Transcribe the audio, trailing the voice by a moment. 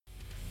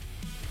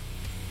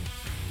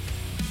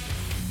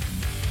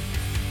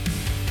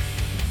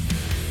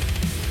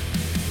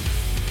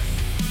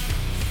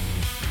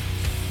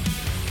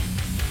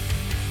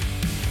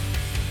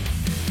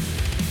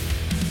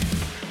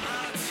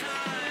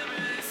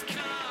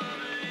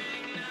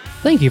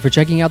Thank you for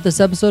checking out this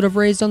episode of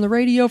Raised on the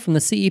Radio from the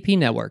CEP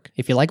Network.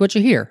 If you like what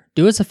you hear,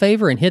 do us a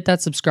favor and hit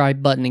that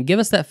subscribe button and give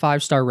us that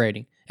 5-star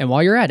rating. And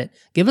while you're at it,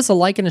 give us a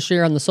like and a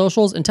share on the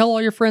socials and tell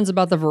all your friends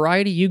about the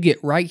variety you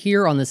get right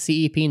here on the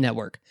CEP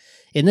Network.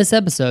 In this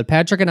episode,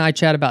 Patrick and I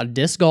chat about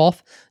disc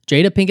golf,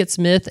 Jada Pinkett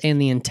Smith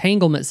and the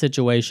entanglement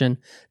situation,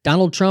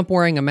 Donald Trump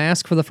wearing a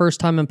mask for the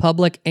first time in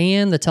public,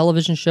 and the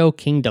television show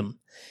Kingdom.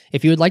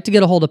 If you would like to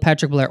get a hold of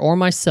Patrick Blair or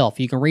myself,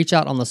 you can reach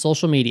out on the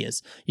social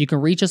medias. You can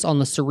reach us on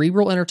the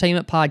Cerebral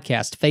Entertainment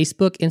Podcast,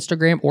 Facebook,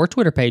 Instagram, or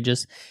Twitter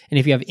pages. And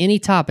if you have any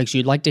topics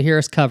you'd like to hear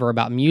us cover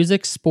about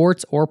music,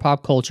 sports, or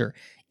pop culture,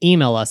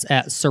 email us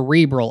at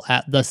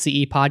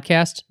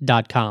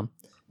cerebral@thecepodcast.com.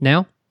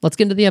 Now, let's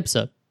get into the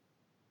episode.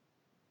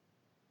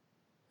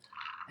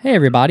 Hey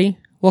everybody,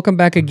 welcome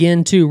back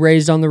again to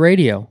Raised on the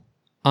Radio.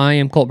 I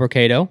am Colt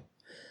Brocato,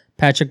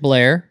 Patrick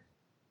Blair,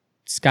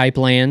 Skype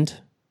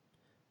land,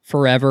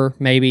 forever,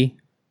 maybe.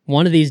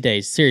 One of these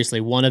days, seriously,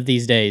 one of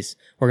these days,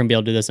 we're going to be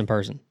able to do this in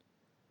person.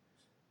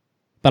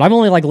 But I've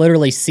only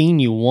literally seen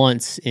you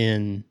once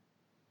in,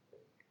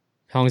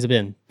 how long has it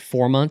been?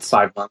 4 months?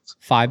 5 months.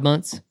 5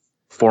 months?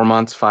 4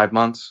 months, 5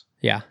 months.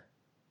 Yeah.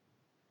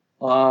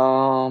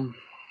 Yeah.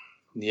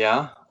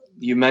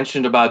 You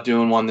mentioned about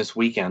doing one this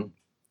weekend,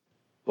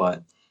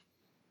 but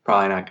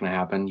probably not going to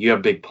happen. You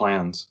have big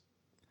plans.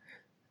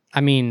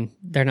 I mean,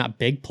 they're not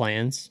big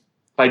plans.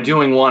 By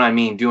doing one, I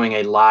mean doing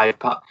a live,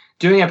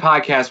 doing a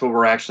podcast where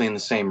we're actually in the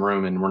same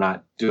room and we're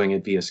not doing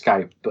it via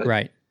Skype. But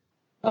right.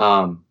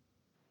 You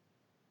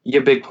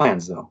have big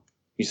plans, though.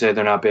 You say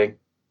they're not big?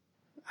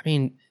 I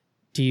mean,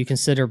 do you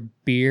consider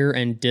beer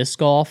and disc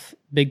golf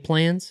big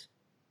plans?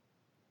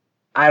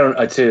 I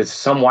don't. To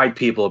some white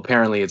people,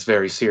 apparently it's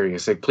very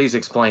serious. Please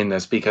explain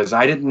this, because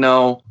I didn't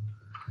know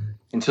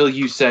until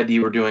you said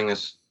you were doing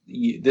this.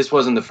 This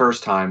wasn't the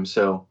first time,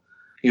 so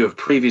you have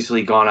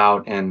previously gone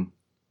out and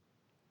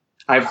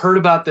I've heard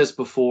about this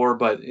before,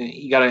 but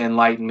you got to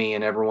enlighten me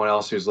and everyone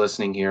else who's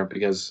listening here,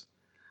 because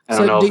I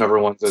don't know if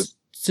everyone's.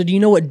 So do you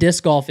know what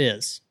disc golf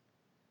is?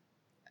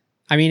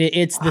 I mean,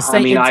 it's the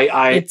same.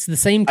 It's the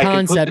same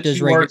concept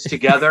as regular words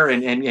together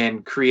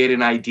and create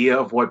an idea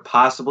of what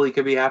possibly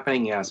could be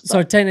happening. Yes.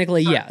 So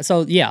technically, yeah.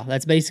 So yeah,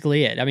 that's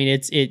basically it. I mean,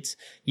 it's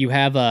you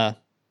have I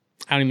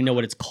don't even know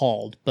what it's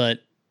called,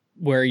 but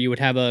where you would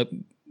have a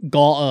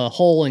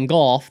hole in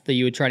golf that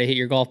you would try to hit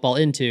your golf ball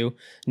into.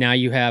 Now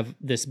you have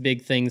this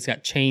big thing that's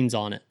got chains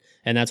on it,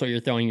 and that's what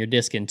you're throwing your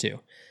disc into.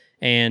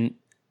 And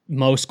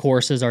most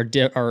courses are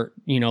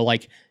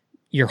like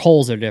your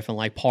holes are different,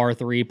 like par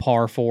 3,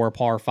 par 4,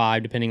 par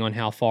 5, depending on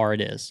how far it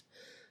is.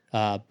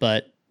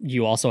 But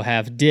you also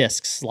have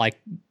discs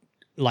like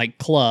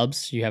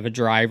clubs. You have a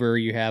driver,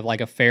 you have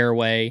like a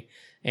fairway,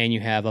 and you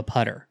have a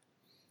putter.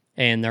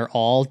 And they're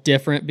all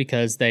different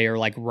because they are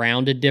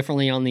rounded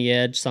differently on the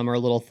edge. Some are a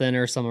little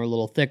thinner, some are a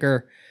little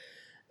thicker.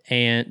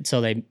 And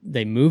so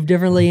they move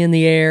differently in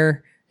the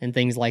air and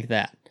things like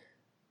that.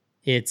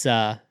 It's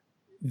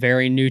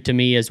very new to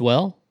me as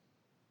well,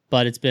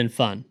 but it's been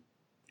fun.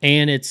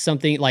 And it's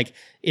something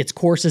it's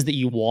courses that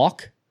you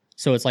walk.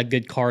 So it's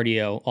good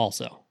cardio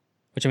also,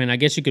 which, I mean, I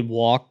guess you could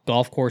walk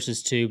golf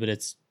courses too, but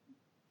it's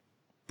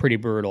pretty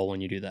brutal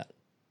when you do that.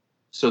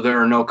 So there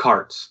are no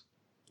carts?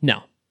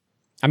 No.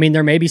 I mean,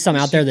 there may be some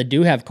out there that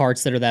do have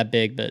carts that are that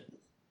big, but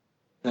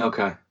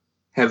okay.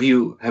 Have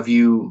you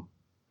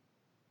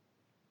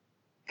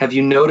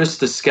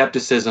noticed the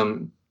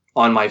skepticism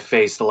on my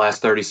face the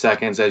last 30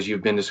 seconds as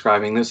you've been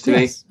describing this to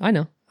me? Yes, I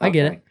know. I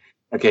get it.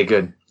 Okay,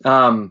 good.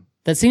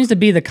 That seems to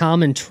be the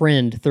common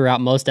trend throughout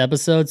most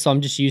episodes, so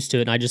I'm just used to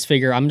it, and I just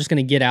figure I'm just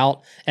going to get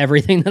out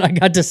everything that I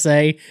got to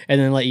say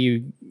and then let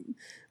you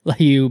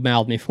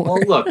mouth me for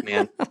it. Well, look,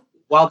 man.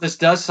 While this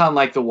does sound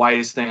like the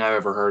whitest thing I've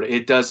ever heard,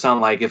 it does sound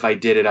like if I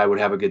did it, I would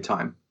have a good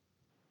time.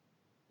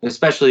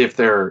 Especially if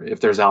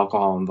there's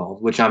alcohol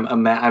involved, which I'm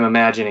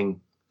imagining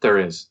there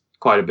is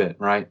quite a bit,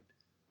 right?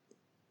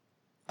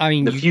 I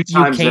mean, the few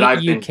times that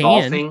I've been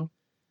golfing,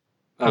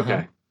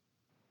 okay,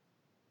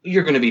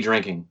 you're going to be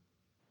drinking.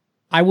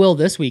 I will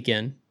this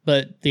weekend,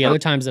 but the other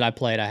times that I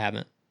played, I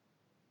haven't.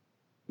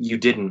 You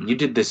didn't. You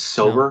did this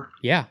sober? No.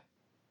 Yeah.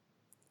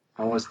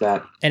 How was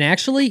that? And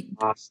actually,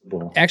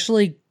 possible?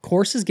 Actually,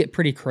 courses get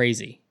pretty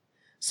crazy.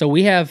 So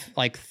we have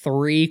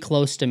 3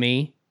 close to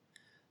me.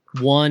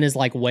 One is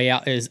way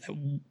out.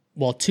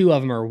 2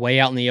 of them are way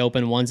out in the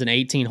open. One's an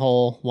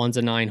 18-hole. One's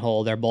a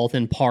 9-hole. They're both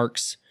in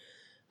parks.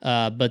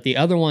 But the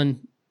other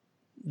one,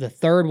 the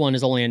third one,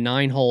 is only a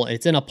 9-hole.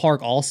 It's in a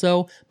park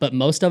also, but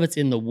most of it's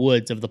in the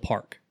woods of the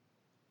park.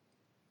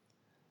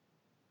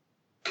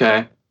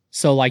 Okay.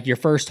 So your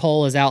first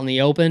hole is out in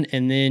the open,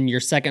 and then your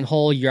second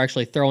hole, you're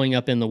actually throwing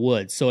up in the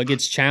woods. So it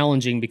gets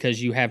challenging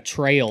because you have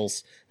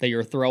trails that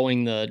you're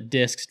throwing the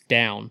discs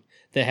down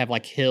that have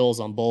hills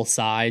on both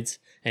sides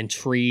and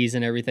trees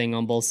and everything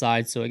on both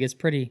sides. So it gets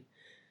pretty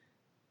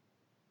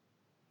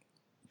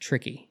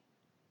tricky.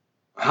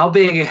 How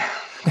big?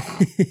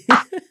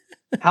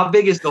 How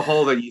big is the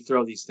hole that you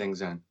throw these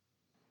things in?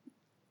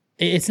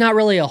 It's not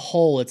really a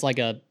hole. It's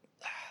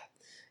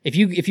if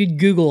you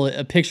Google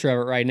a picture of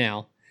it right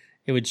now,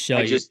 It would show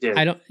I you. just did.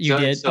 I don't. You So-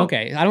 did. so-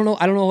 Okay. I don't know.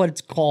 I don't know what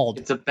it's called.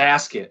 It's a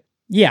basket.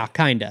 Yeah,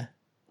 kinda.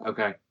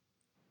 Okay.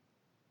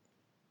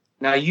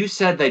 Now you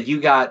said that you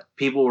got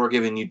people were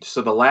giving you.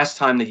 So the last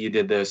time that you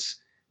did this,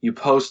 you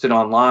posted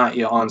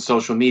online, on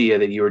social media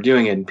that you were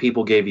doing it, and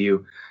people gave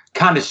you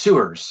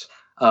connoisseurs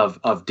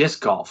of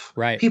disc golf.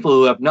 Right. People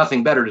who have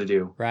nothing better to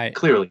do. Right.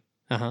 Clearly,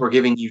 Uh-huh. were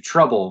giving you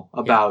trouble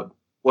about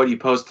what you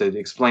posted.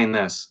 Explain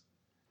this.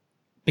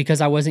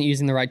 Because I wasn't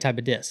using the right type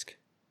of disc.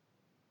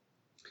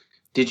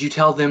 Did you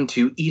tell them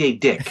to eat a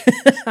dick?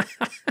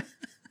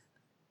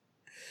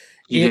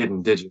 You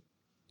didn't, did you?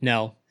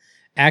 No.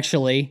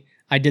 Actually,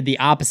 I did the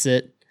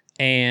opposite,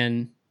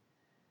 and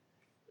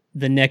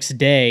the next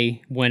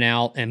day went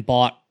out and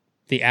bought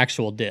the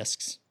actual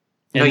discs.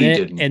 And No, you then,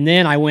 didn't. And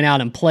then I went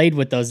out and played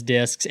with those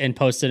discs and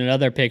posted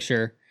another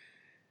picture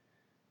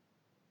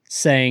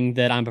saying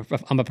that I'm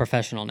a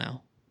professional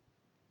now.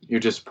 You're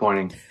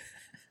disappointing.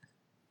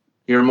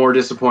 You're more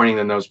disappointing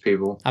than those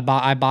people.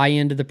 I buy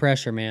into the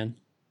pressure, man.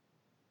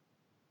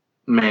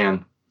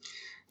 Man.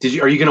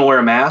 Are you going to wear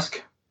a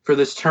mask for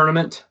this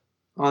tournament?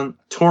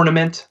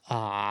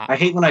 I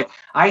hate when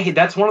I hate,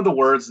 that's one of the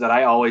words that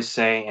I always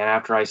say, and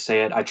after I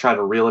say it, I try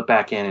to reel it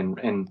back in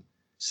and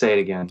say it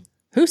again.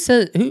 Who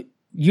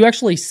you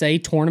actually say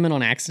tournament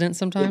on accident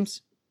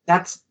sometimes?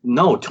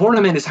 No,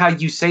 tournament is how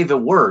you say the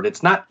word.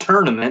 It's not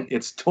tournament,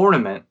 it's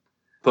tournament.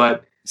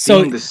 But So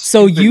being the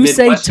you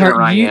say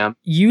Midwesterner I am,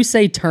 you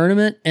say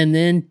tournament and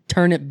then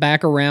turn it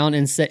back around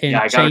and say I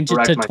gotta change it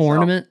correct to myself.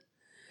 tournament.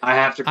 I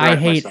have to correct I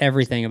hate myself.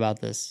 everything about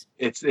this.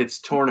 It's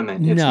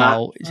tournament. It's No.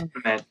 not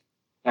tournament.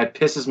 That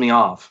pisses me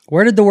off.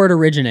 Where did the word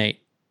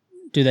originate?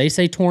 Do they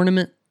say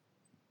tournament?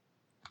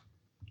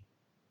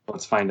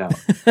 Let's find out.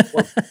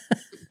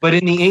 But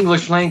in the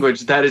English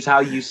language, that is how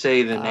you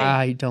say the name.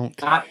 I don't.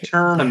 Not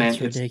tournament,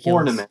 That's it's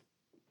ridiculous.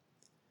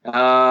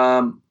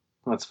 tournament.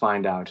 Let's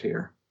find out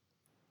here.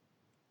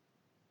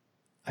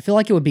 I feel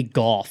like it would be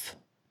golf.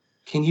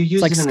 Can you use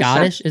It's like it in a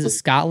Scottish. sentence? Is it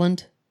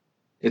Scotland?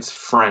 It's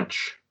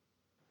French.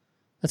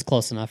 That's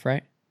close enough,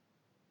 right?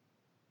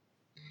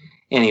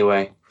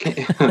 Anyway.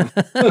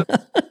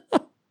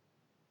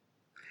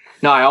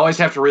 No, I always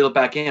have to reel it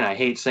back in. I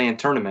hate saying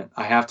tournament.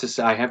 I have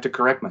to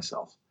correct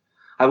myself.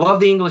 I love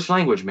the English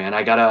language, man.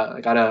 I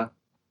gotta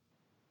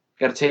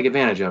take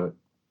advantage of it.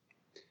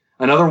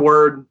 Another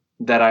word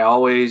that I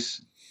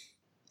always.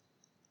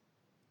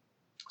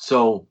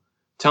 So,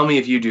 tell me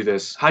if you do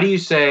this. How do you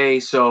say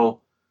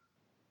so?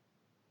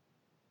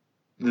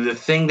 The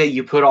thing that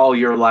you put all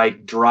your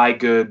like dry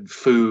good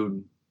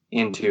food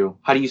into.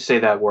 How do you say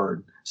that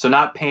word? So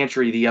not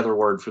pantry, the other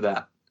word for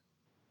that.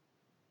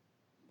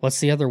 What's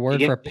the other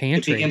word for a It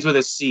pantry? begins with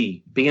a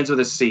C. Begins with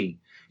a C.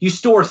 You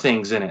store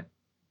things in it.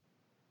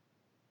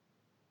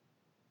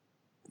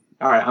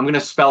 All right, I'm going to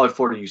spell it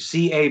for you.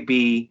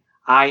 Cabinet.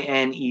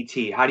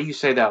 How do you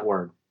say that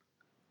word?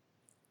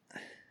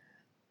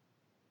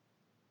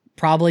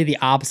 Probably the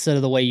opposite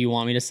of the way you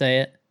want me to say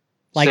it.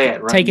 Like Say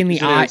it, right? taking the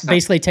Use it in a I, sentence.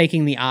 basically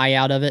taking the I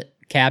out of it.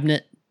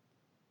 Cabinet.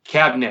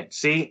 Cabinet.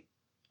 See?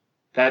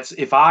 That's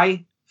if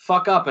I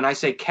fuck up and I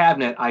say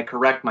cabinet, I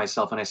correct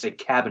myself and I say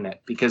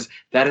cabinet because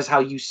that is how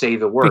you say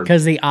the word.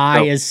 Because the I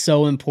So- is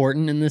so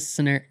important in this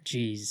scenario.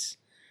 Jeez.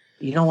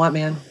 You know what,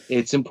 man?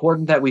 It's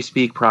important that we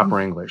speak proper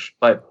English,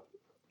 but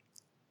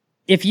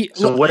If you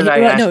So what did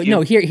I ask no, you?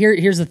 no,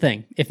 here's the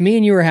thing. If me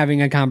and you were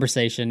having a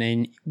conversation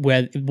and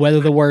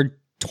whether the word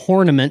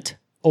tournament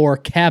or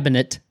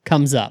cabinet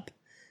comes up,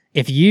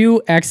 if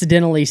you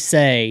accidentally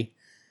say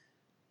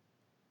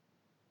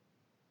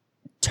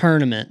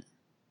tournament,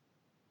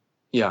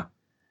 yeah.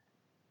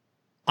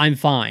 I'm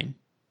fine.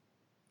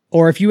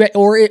 Or if you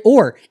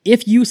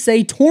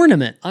say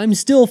tournament, I'm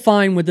still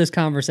fine with this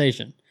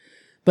conversation.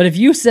 But if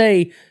you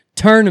say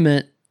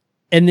tournament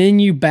and then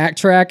you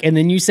backtrack and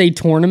then you say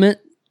tournament,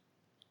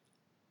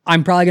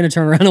 I'm probably going to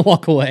turn around and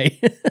walk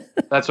away.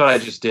 That's what I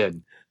just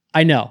did.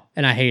 I know,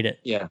 and I hate it.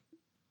 Yeah.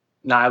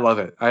 No, I love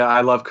it.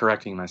 I love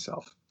correcting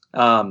myself.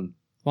 Why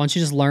don't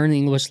you just learn the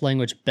English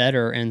language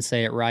better and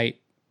say it right?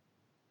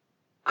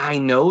 I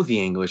know the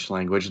English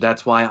language.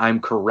 That's why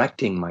I'm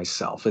correcting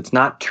myself. It's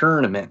not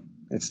tournament.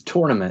 It's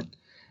tournament.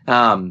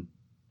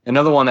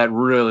 Another one that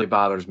really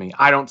bothers me.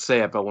 I don't say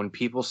it, but when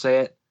people say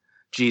it,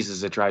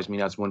 Jesus, it drives me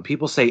nuts. When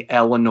people say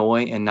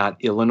Illinois and not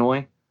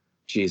Illinois,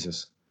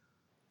 Jesus,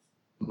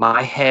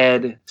 my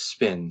head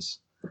spins.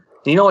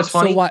 You know what's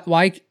funny? So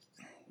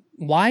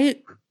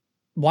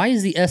why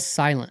is the S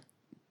silent?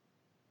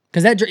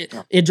 Because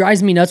it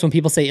drives me nuts when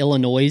people say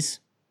Illinois,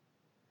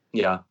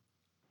 Yeah.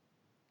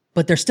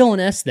 but there's still an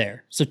S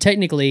there. So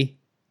technically,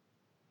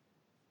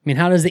 I mean,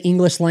 how does the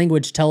English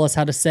language tell us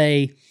how to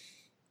say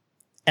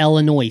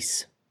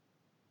Illinois?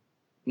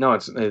 No,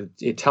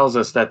 it tells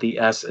us that the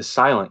S is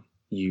silent.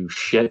 You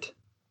shit.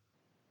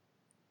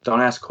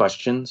 Don't ask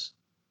questions.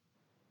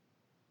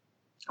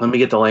 Let me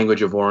get the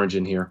language of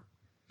origin here.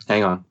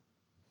 Hang on.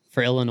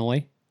 For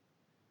Illinois?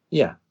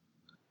 Yeah.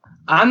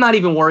 I'm not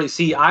even worried.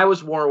 See, I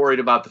was more worried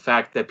about the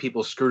fact that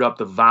people screwed up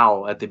the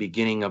vowel at the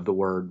beginning of the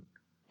word,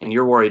 and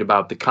you're worried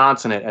about the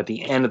consonant at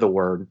the end of the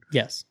word.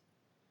 Yes.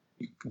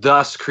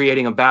 thus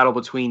creating a battle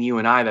between you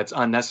and I that's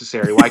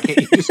unnecessary. Why can't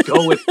you just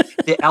go with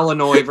the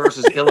Illinois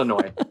versus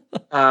Illinois?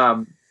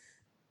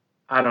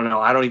 I don't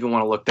know. I don't even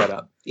want to look that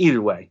up.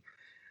 Either way.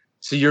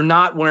 So you're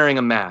not wearing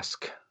a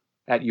mask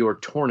at your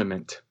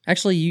tournament.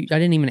 Actually, I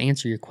didn't even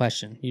answer your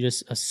question. You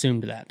just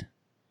assumed that.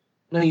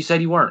 No, you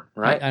said you weren't,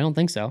 right? I don't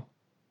think so.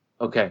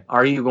 Okay.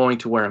 Are you going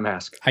to wear a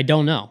mask? I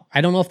don't know. I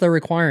don't know if they're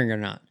requiring it or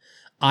not.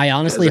 I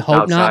honestly Because it's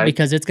hope not, outside?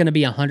 because it's going to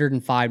be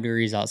 105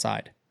 degrees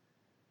outside.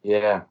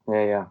 Yeah.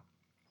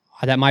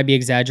 That might be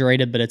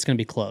exaggerated, but it's going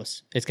to be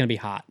close. It's going to be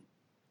hot.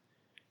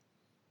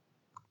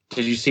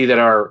 Did you see that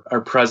our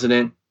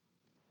president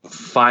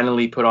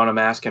finally put on a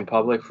mask in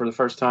public for the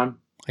first time?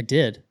 I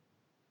did.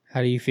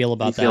 How do you feel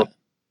about You feel- that?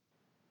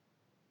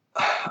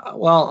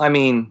 Well, I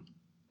mean,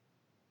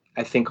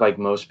 I think like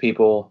most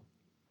people,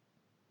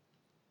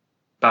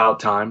 about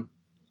time,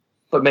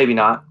 but maybe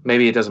not.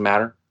 Maybe it doesn't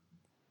matter.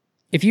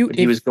 If you But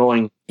he was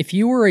going. if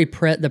you were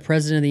the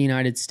president of the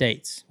United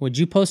States, would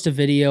you post a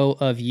video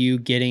of you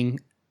getting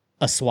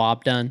a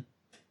swab done?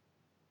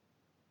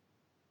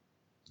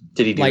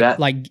 Did he do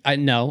that?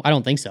 No, I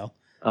don't think so.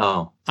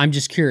 Oh, I'm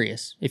just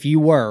curious. If you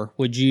were,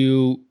 would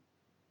you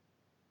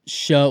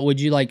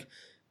like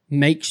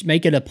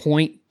make it a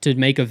point to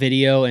make a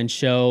video and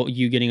show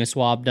you getting a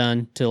swab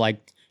done to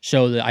like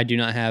show that I do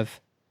not have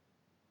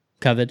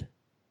COVID?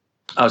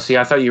 oh. See,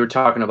 I thought you were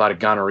talking about a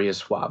gonorrhea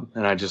swab,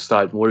 and I just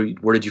thought,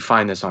 where did you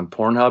find this on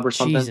Pornhub or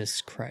something?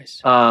 Jesus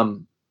Christ.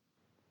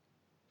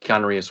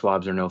 Gonorrhea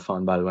swabs are no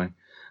fun, by the way.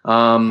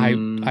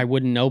 I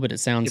wouldn't know, but it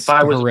sounds if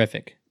I was-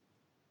 horrific.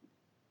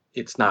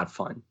 It's not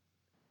fun.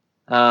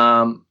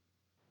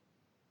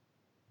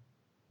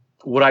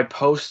 Would I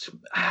post?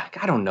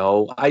 I don't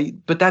know.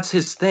 But that's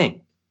his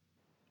thing.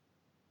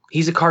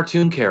 He's a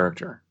cartoon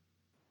character,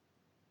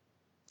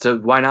 so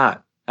why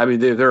not? I mean,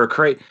 they're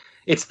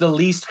it's the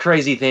least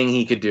crazy thing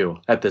he could do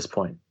at this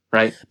point,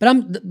 right? But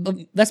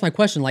that's my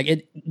question.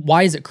 Like,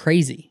 why is it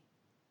crazy?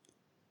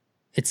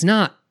 It's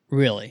not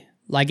really.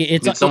 Like,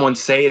 Did someone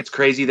say it's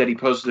crazy that he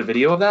posted a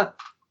video of that?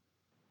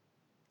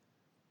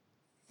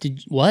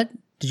 What?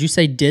 Did you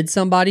say, did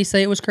somebody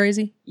say it was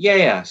crazy?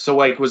 Yeah. So,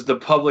 like, was the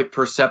public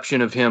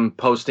perception of him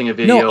posting a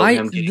video No, of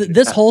him getting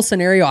this whole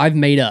scenario I've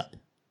made up.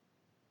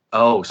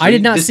 Oh, so I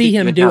did not this see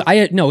didn't him even do.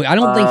 happen. I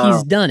don't think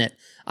he's Oh. done it.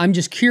 I'm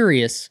just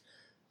curious.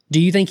 Do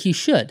you think he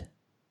should?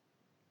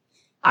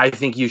 I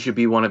think you should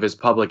be one of his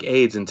public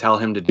aides and tell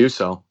him to do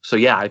so. So,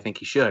 yeah, I think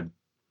he should.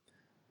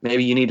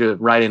 Maybe you need to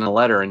write in a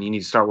letter and you need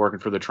to start working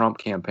for the Trump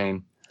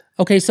campaign.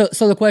 Okay, so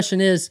the question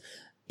is,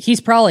 he's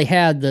probably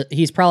had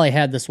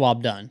the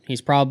swab done.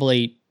 He's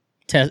probably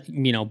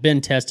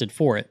been tested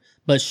for it.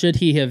 But should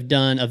he have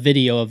done a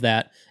video of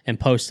that and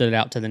posted it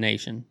out to the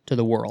nation, to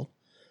the world?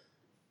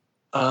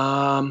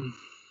 Yes.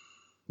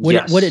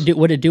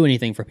 Would it do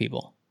anything for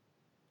people?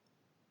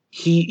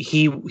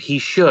 He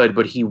should,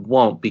 but he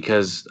won't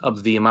because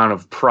of the amount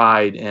of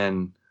pride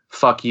and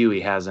fuck you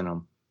he has in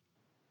him.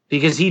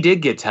 Because he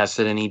did get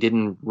tested and he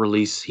didn't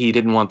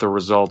want the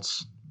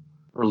results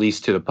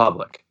released to the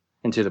public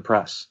and to the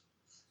press.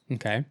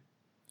 Okay.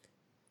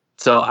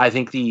 So I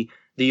think the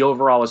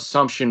overall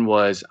assumption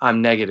was,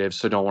 I'm negative,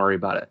 so don't worry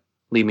about it.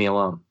 Leave me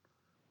alone.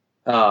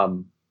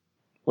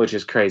 Which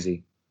is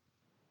crazy.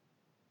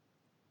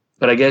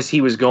 But I guess he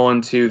was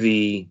going to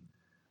the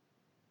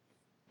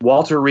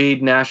Walter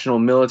Reed National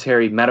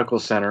Military Medical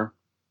Center,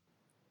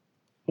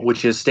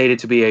 which is stated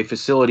to be a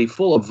facility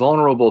full of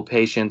vulnerable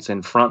patients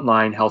and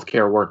frontline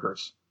healthcare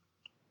workers.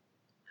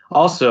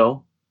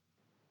 Also,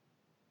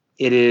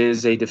 it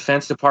is a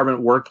Defense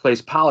Department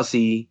workplace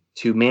policy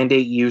to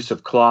mandate use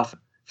of cloth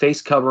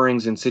face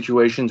coverings in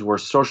situations where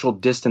social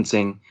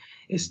distancing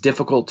is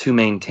difficult to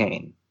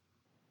maintain.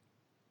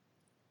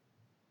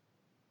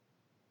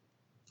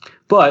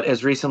 But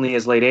as recently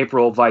as late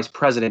April, Vice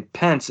President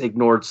Pence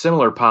ignored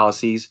similar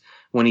policies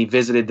when he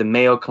visited the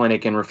Mayo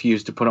Clinic and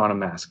refused to put on a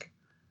mask.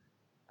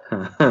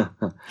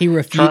 He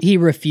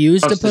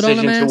refused to Trump's put on a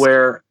decision mask? to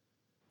wear.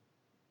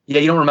 Yeah,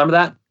 you don't remember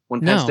that?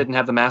 When Pence No. didn't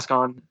have the mask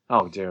on?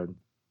 Oh, dude.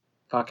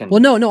 Fucking. Well,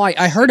 no,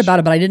 I heard about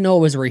it, but I didn't know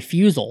it was a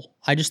refusal.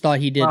 I just thought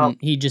Well-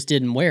 he just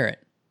didn't wear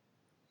it.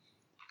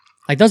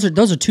 Like, those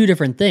are two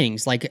different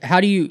things. Like, how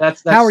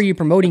That's are you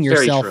promoting that's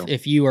very yourself true.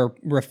 if you are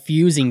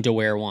refusing to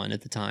wear one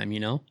at the time, you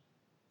know?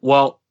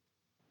 Well,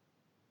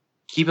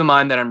 keep in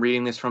mind that I'm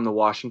reading this from the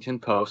Washington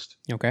Post.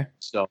 Okay.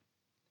 So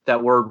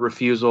that word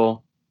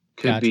refusal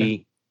could Gotcha.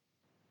 be.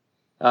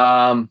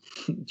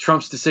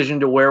 Trump's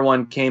decision to wear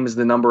one came as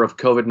the number of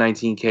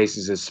COVID-19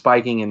 cases is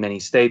spiking in many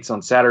states.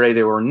 On Saturday,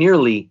 there were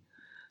nearly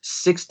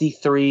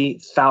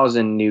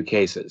 63,000 new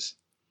cases.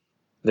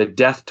 The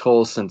death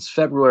toll since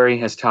February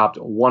has topped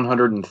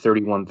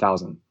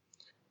 131,000.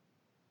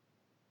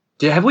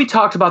 Have we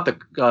talked about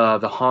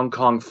the Hong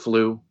Kong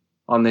flu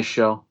on this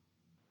show?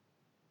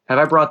 Have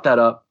I brought that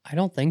up? I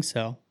don't think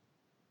so.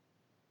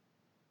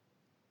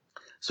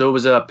 So it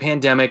was a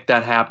pandemic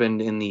that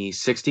happened in the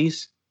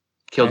 60s,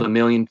 killed Okay. 1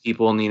 million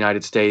people in the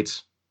United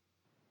States.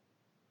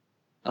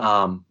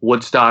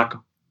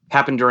 Woodstock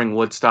happened during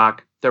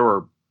Woodstock. There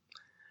were,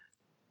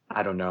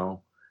 I don't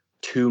know,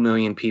 2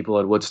 million people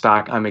at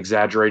Woodstock. I'm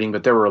exaggerating,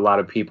 but there were a lot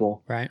of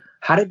people. Right.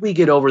 How did we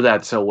get over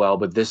that so well?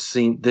 But this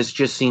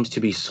just seems to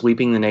be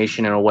sweeping the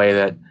nation in a way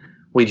that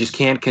we just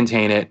can't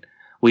contain it.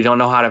 We don't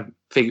know how to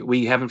figure.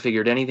 We haven't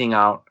figured anything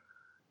out.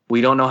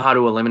 We don't know how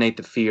to eliminate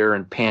the fear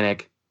and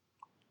panic.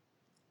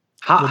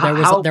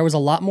 There was a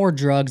lot more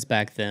drugs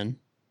back then.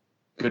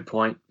 Good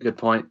point. Good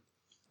point.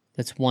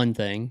 That's one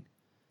thing.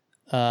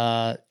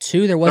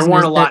 Two, there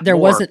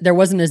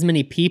wasn't as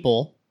many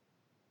people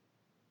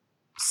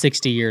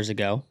 60 years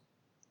ago.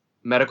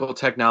 Medical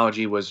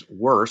technology was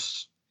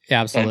worse.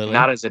 Yeah, absolutely. And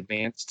not as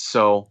advanced.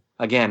 So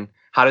again,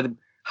 how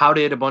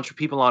did a bunch of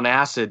people on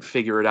acid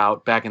figure it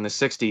out back in the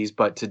 60s,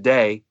 but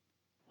today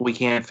we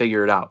can't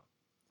figure it out?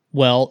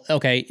 Well,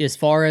 okay, as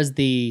far as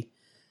the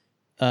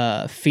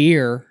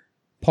fear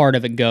part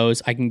of it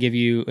goes, I can give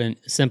you a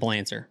simple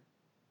answer.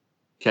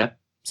 Okay.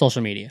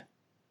 Social media.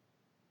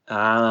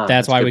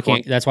 That's why we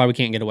can't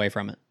get away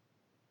from it.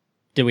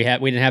 We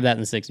didn't have that in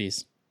the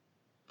 60s.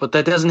 But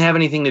that doesn't have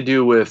anything to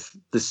do with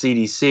the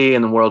CDC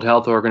and the World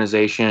Health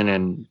Organization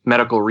and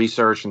medical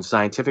research and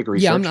scientific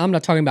research. Yeah, I'm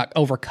not talking about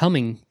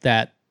overcoming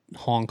that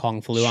Hong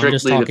Kong flu. I'm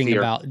just talking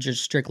about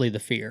just strictly the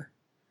fear.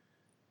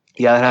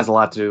 Yeah, that has a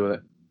lot to do with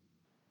it.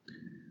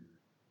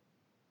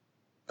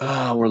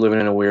 Oh, we're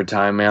living in a weird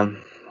time,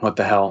 man. What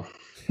the hell?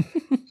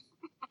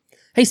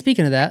 Hey,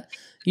 speaking of that,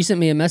 you sent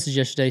me a message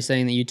yesterday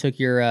saying that you took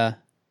your,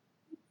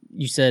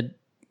 you said,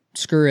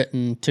 screw it,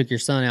 and took your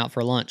son out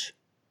for lunch.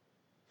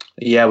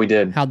 Yeah, we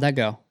did. How'd that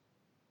go?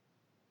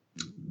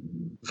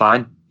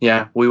 Fine.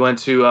 Yeah, we went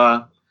to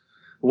a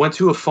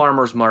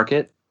farmer's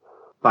market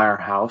by our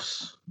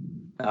house,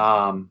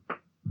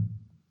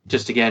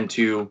 just again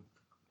to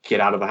get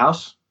out of the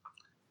house.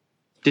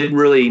 Didn't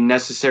really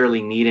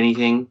necessarily need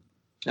anything.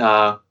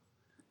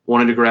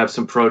 Wanted to grab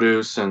some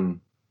produce, and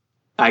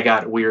I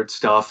got weird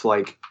stuff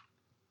like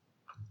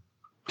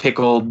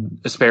pickled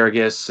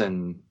asparagus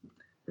and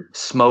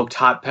smoked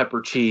hot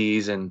pepper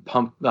cheese and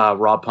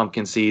raw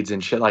pumpkin seeds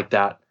and shit like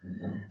that.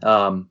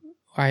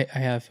 I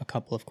have a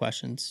couple of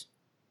questions.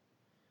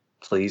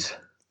 Please.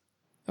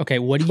 Okay,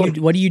 what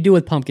do you do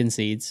with pumpkin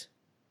seeds?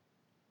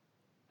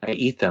 I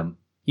eat them.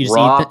 You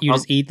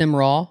just eat them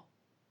raw?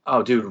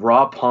 Oh, dude,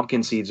 raw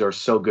pumpkin seeds are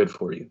so good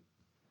for you.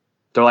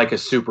 They're like a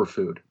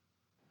superfood.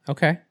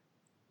 Okay.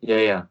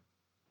 Yeah.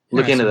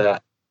 Look into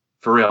that.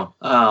 For real.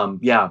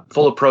 Yeah,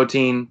 full of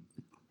protein.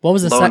 What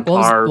was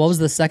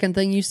the second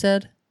thing you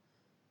said?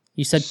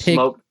 You said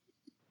pickled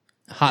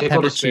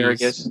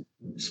asparagus,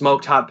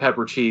 smoked hot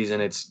pepper cheese,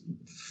 and it's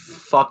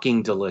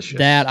fucking delicious.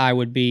 That I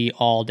would be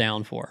all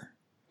down for.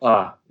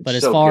 But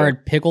as so far good.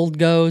 as pickled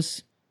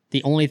goes,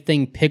 the only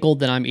thing pickled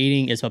that I'm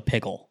eating is a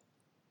pickle.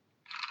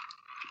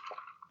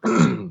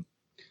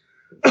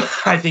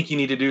 I think you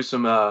need to do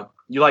some.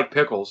 You like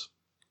pickles,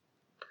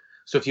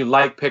 so if you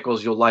like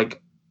pickles, you'll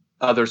like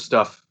other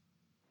stuff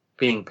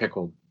being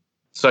pickled,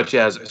 such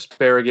as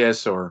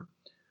asparagus or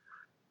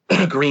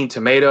green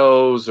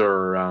tomatoes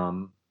or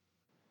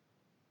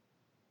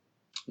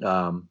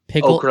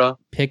okra.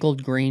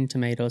 Pickled green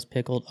tomatoes,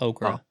 pickled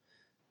okra.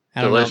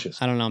 Oh,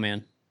 delicious. I don't know,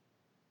 man.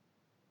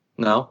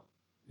 No?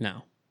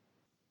 No.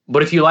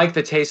 But if you like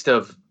the taste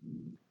of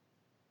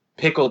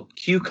pickled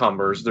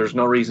cucumbers, there's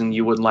no reason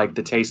you wouldn't like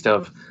the taste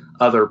of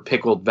other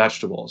pickled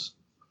vegetables.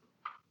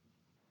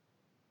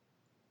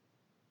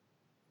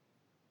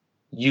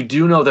 You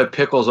do know that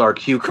pickles are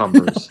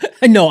cucumbers.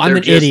 No, I'm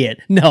an idiot.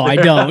 No, I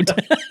don't.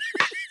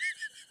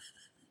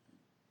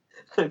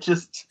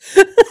 Just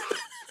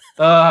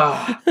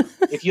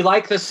if you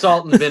like the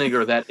salt and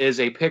vinegar that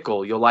is a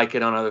pickle, you'll like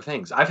it on other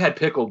things. I've had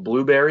pickled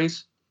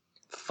blueberries.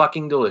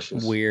 Fucking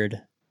delicious.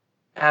 Weird.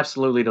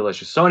 Absolutely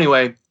delicious. So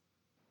anyway,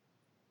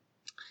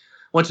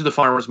 went to the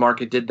farmer's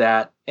market, did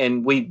that,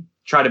 and we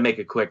tried to make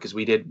it quick because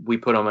we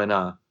put them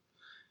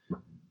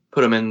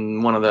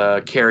in one of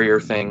the carrier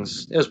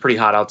things. It was pretty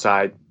hot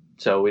outside,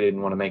 so we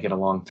didn't want to make it a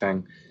long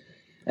thing.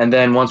 And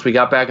then once we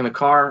got back in the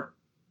car,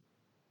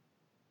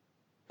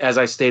 as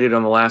I stated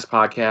on the last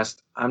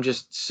podcast, I'm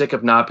just sick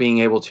of not being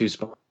able to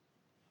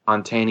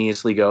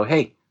spontaneously go,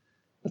 hey,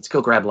 let's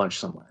go grab lunch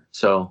somewhere.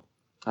 So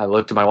I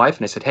looked at my wife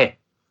and I said, hey,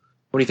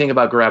 what do you think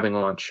about grabbing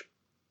lunch?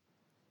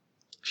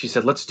 She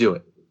said, let's do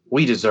it.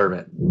 We deserve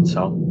it.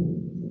 So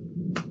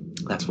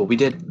that's what we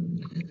did.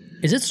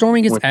 Is it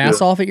storming its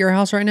ass off at your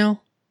house right now?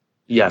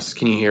 Yes.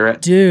 Can you hear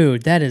it?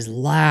 Dude, that is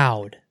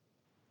loud.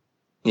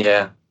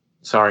 Yeah.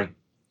 Sorry.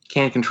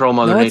 Can't control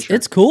Mother Nature.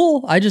 It's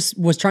cool. I just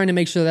was trying to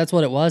make sure that's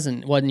what it was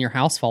and it wasn't your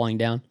house falling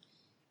down.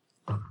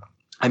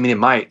 I mean, it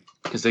might,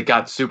 because it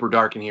got super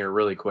dark in here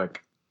really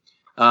quick.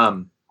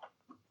 So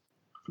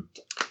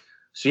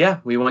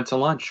yeah, we went to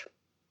lunch.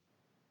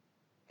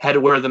 Had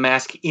to wear the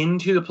mask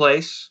into the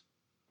place.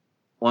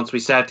 Once we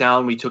sat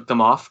down, we took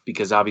them off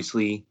because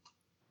obviously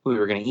we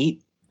were going to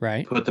eat.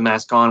 Right. Put the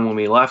mask on when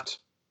we left.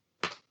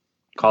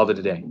 Called it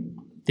a day.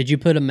 Did you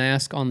put a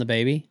mask on the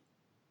baby?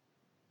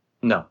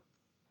 No.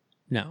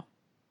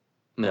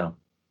 No.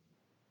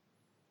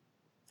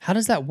 How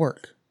does that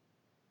work?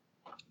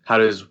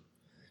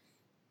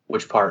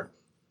 Which part?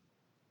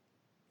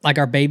 Like,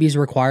 are babies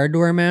required to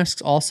wear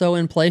masks also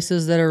in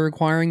places that are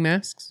requiring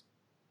masks?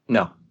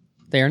 No.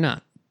 They are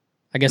not.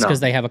 I guess No. because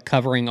they have a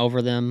covering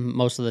over them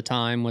most of the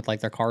time with like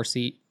their car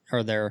seat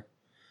or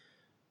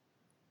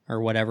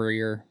or whatever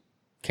you're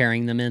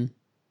carrying them in.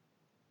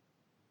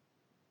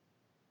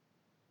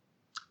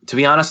 To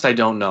be honest, I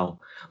don't know.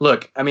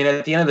 Look, I mean,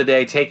 at the end of the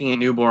day, taking a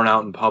newborn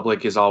out in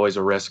public is always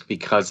a risk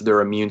because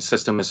their immune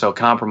system is so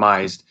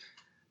compromised.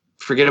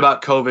 Forget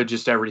about COVID,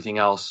 just everything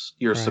else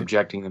you're Right.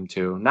 subjecting them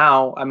to.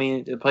 Now, I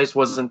mean, the place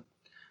wasn't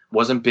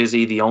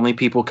busy. The only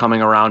people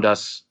coming around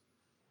us,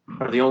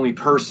 or the only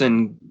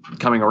person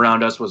coming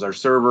around us, was our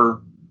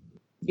server.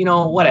 You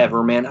know,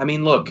 whatever, man. I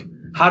mean, look,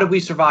 how did we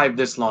survive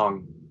this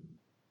long?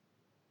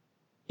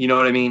 You know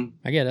what I mean?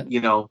 I get it.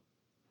 You know,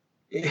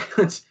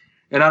 it's,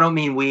 and I don't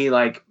mean we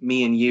like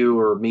me and you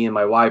or me and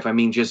my wife. I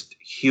mean just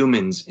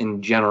humans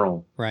in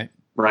general, Right.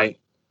 right?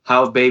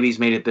 How have babies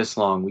made it this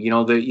long?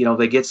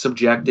 They get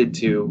subjected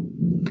to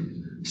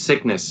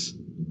sickness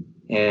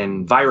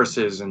and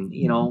viruses, and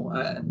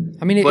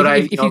I mean, But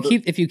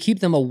if you keep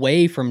them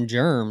away from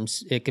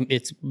germs,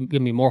 it's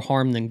gonna be more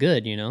harm than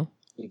good.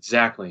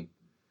 exactly.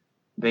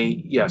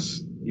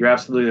 Yes, you're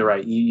absolutely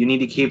right. You need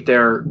to keep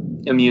their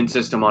immune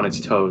system on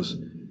its toes.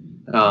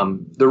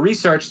 The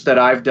research that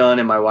I've done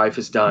and my wife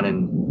has done,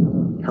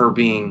 and her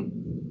being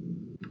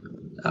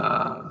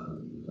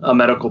a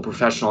medical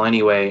professional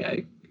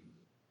anyway,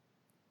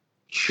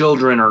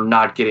 children are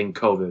not getting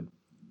COVID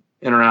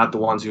and are not the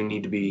ones we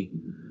need to be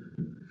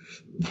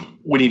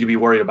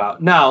worried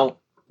about. Now,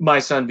 my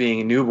son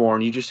being a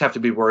newborn, you just have to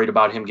be worried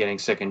about him getting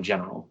sick in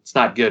general. It's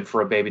not good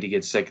for a baby to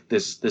get sick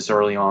this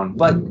early on.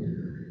 But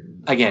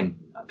again,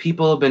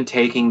 people have been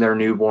taking their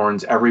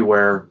newborns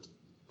everywhere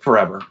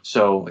forever.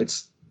 So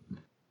it's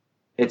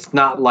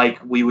not like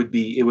it would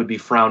be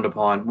frowned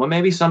upon. Well,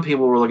 maybe some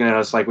people were looking at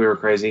us like we were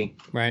crazy.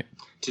 Right.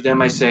 To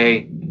them, I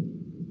say,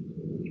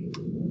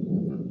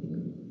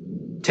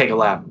 take a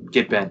lap,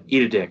 get bent,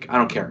 eat a dick. I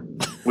don't care.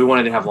 We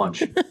wanted to have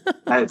lunch.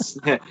 I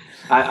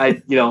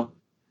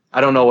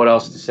don't know what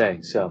else to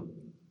say. So,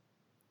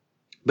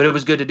 but it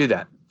was good to do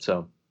that.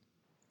 So,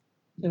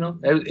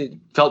 it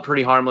felt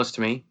pretty harmless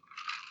to me.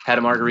 Had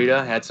a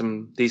margarita, had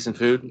some decent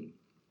food.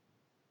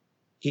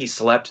 He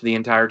slept the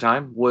entire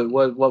time.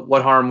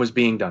 What harm was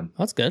being done?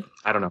 That's good.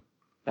 I don't know.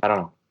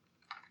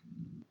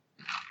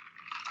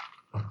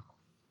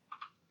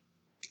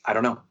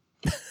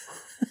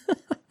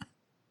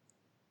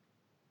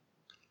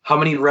 How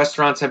many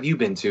restaurants have you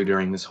been to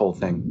during this whole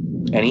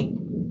thing? Any?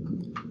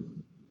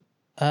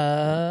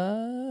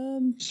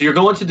 So you're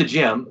going to the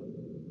gym.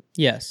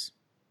 Yes.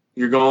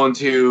 You're going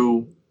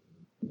to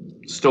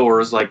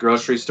stores like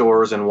grocery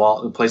stores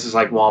and places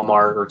like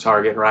Walmart or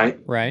Target, right?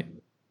 Right.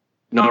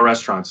 No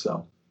restaurants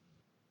though.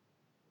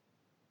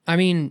 I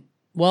mean,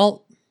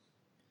 well,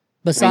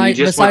 went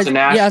to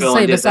Nashville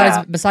and did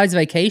that. Besides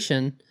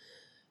vacation,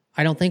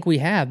 I don't think we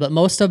have, but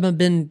most of them have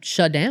been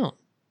shut down.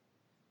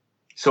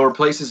 So are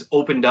places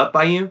opened up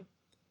by you?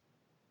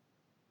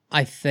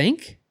 I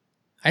think.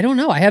 I don't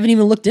know. I haven't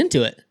even looked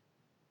into it.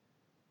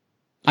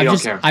 You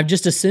don't care. I've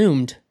just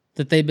assumed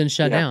that they've been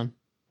shut down.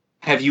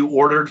 Have you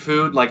ordered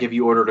food? Like, have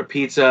you ordered a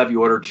pizza? Have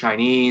you ordered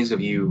Chinese?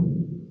 Have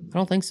you? I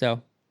don't think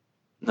so.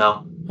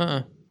 No.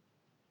 Uh-uh.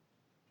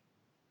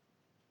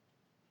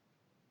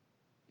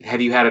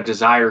 Have you had a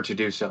desire to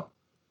do so?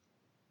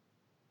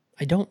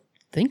 I don't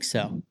think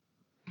so.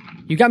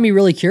 You got me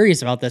really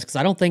curious about this because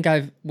I don't think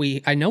I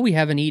know we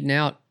haven't eaten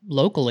out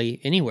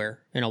locally anywhere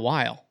in a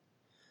while.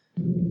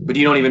 But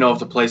you don't even know if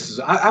the places.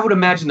 I would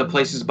imagine the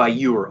places by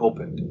you are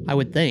opened. I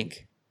would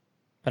think,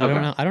 but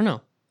Okay. I don't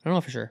know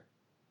for sure.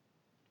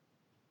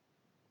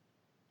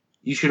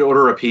 You should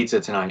order a pizza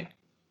tonight.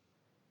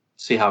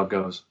 See how it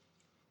goes.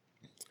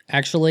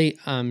 Actually,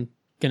 I'm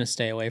gonna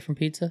stay away from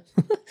pizza.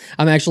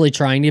 I'm actually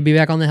trying to be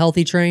back on the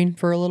healthy train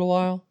for a little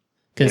while,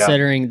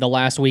 considering the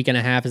last week and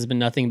a half has been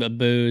nothing but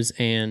booze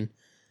and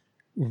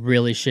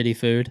really shitty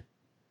food.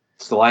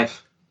 It's the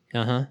life.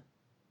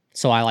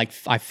 So I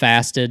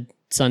fasted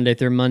Sunday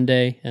through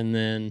Monday, and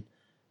then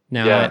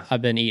now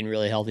I've been eating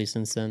really healthy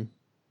since then.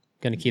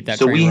 Gonna keep that.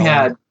 So train we rolling.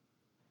 had.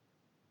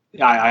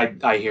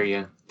 I hear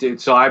you, dude.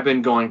 So I've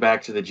been going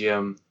back to the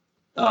gym,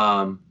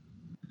 and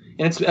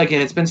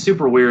it's been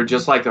super weird,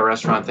 just like the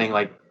restaurant thing.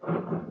 Like,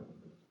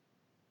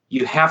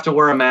 you have to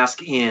wear a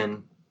mask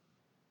in,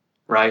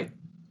 right?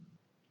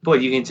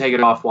 But you can take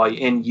it off while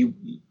you.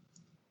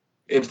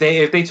 If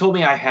they told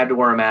me I had to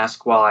wear a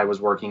mask while I was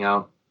working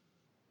out,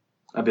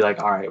 I'd be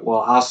like, all right,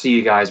 well, I'll see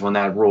you guys when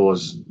that rule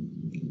is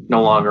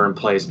no longer in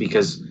place,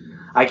 because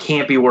I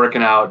can't be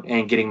working out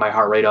and getting my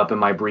heart rate up and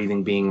my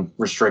breathing being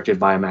restricted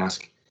by a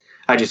mask.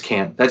 I just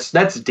can't. That's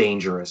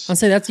dangerous. I'd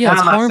say that's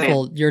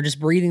harmful. You're just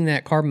breathing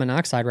that carbon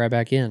monoxide right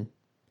back in.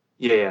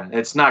 Yeah,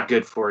 it's not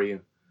good for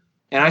you.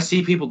 And I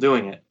see people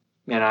doing it,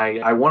 and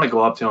I want to go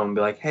up to them and be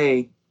like,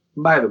 hey,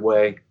 by the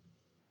way,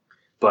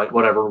 but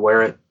whatever,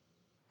 wear it.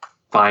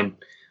 Fine.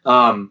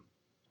 But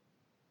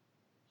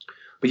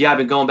yeah, I've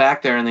been going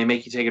back there, and they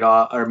make you take it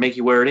off, or make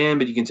you wear it in,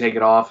 but you can take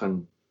it off,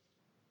 and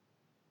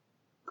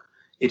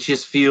it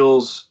just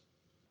feels.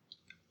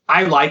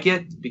 I like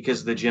it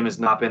because the gym has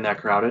not been that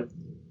crowded.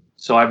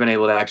 So I've been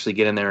able to actually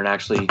get in there and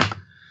actually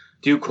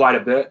do quite a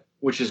bit,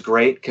 which is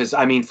great. Because,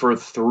 I mean, for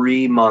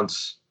 3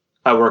 months,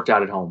 I worked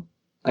out at home.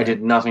 I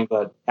did nothing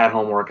but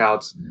at-home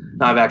workouts.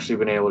 Now I've actually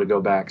been able to go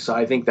back. So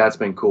I think that's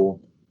been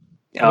cool.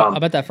 I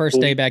bet that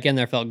first day back in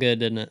there felt good,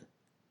 didn't it?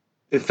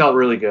 It felt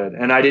really good.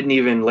 And I didn't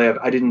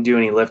do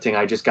any lifting.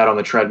 I just got on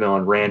the treadmill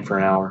and ran for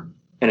an hour.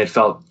 And it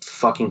felt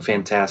fucking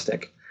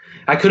fantastic.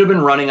 I could have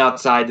been running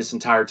outside this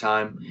entire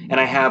time.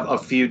 And I have a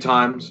few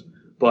times.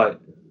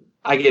 But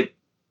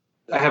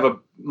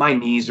my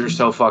knees are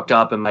so fucked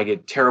up and I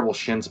get terrible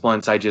shin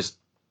splints. I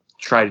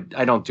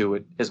don't do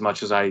it as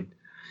much as I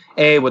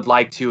would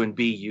like to and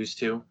B, used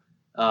to.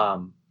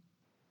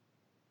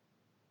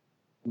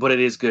 But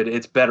it is good.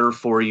 It's better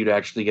for you to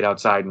actually get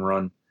outside and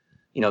run.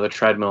 You know, the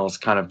treadmill is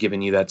kind of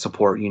giving you that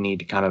support you need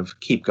to kind of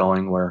keep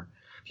going, where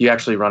if you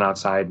actually run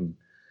outside and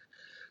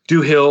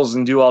do hills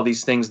and do all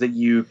these things that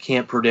you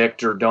can't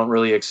predict or don't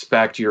really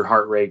expect, your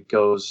heart rate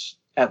goes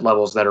at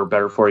levels that are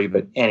better for you.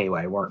 But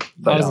anyway, I was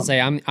gonna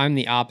say I'm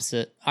the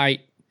opposite. I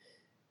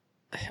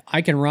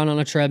can run on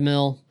a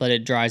treadmill, but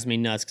it drives me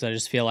nuts because I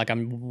just feel like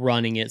I'm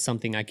running at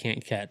something I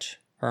can't catch,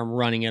 or I'm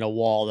running at a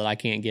wall that I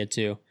can't get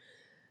to.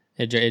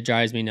 It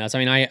drives me nuts. I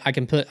mean,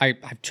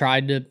 I've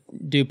tried to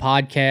do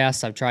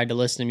podcasts, I've tried to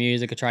listen to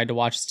music, I tried to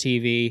watch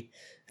TV,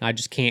 and I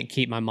just can't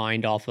keep my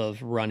mind off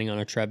of running on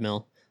a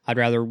treadmill. I'd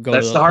rather go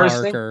to the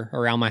park or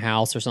around my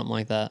house or something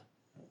like that.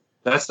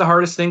 That's the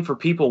hardest thing for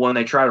people when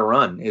they try to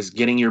run, is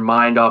getting your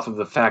mind off of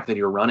the fact that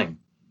you're running.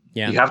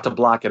 Yeah. You have to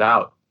block it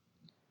out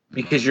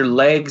because your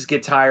legs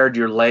get tired,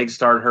 your legs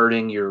start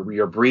hurting,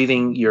 your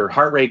breathing, your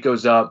heart rate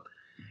goes up,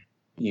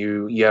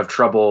 you have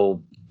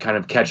trouble kind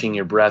of catching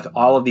your breath.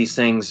 All of these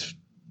things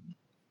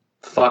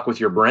fuck with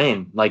your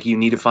brain. Like, you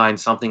need to find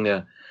something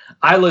to...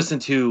 I listen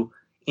to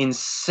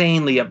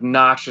insanely,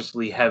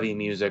 obnoxiously heavy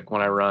music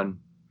when I run,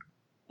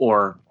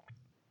 or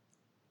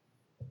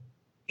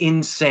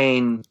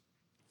insane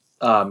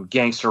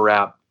gangster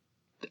rap.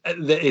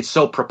 It's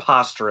so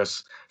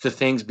preposterous, the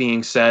things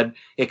being said.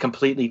 It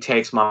completely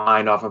takes my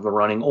mind off of the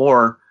running.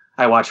 Or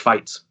I watch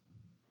fights,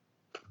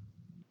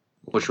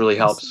 which really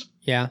helps.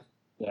 Yeah.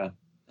 Yeah.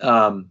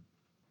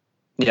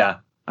 Yeah.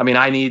 I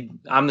mean,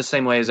 I'm the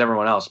same way as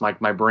everyone else.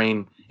 My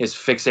brain is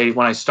fixated.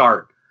 When I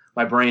start,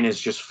 my brain is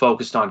just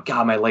focused on,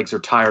 God, my legs are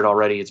tired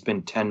already. It's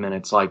been 10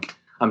 minutes. Like,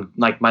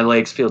 my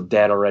legs feel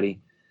dead already.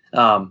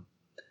 But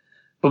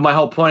my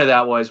whole point of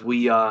that was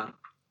when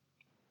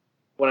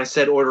I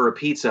said order a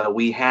pizza,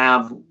 we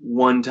have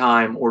one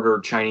time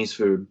ordered Chinese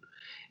food.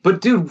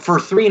 But dude, for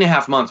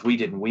 3.5 months, we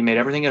didn't. We made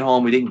everything at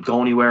home. We didn't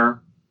go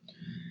anywhere.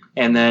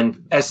 And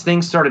then as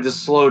things started to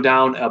slow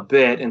down a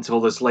bit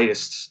until this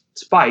latest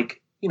spike,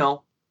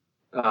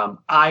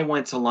 I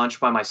went to lunch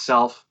by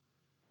myself.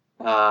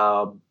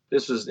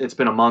 It's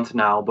been a month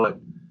now, but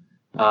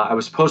I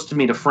was supposed to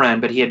meet a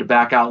friend, but he had to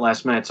back out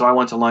last minute. So I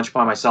went to lunch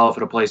by myself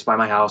at a place by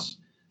my house,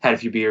 had a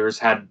few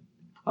beers,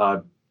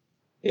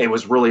 it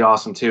was really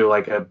awesome too.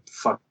 Like a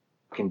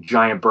fucking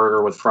giant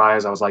burger with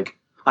fries. I was like,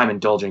 I'm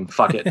indulging.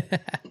 Fuck it.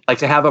 Like,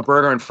 to have a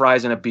burger and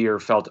fries and a beer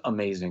felt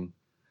amazing.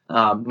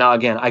 Now,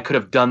 again, I could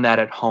have done that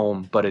at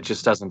home, but it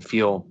just doesn't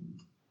feel.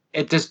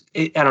 I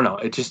don't know.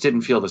 It just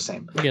didn't feel the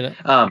same. I get it.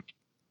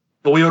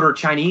 But we ordered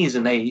Chinese,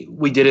 and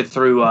we did it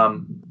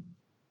through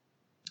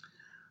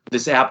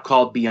this app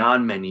called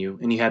Beyond Menu,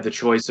 and you had the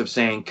choice of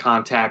saying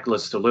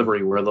contactless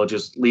delivery, where they'll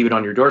just leave it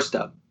on your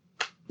doorstep,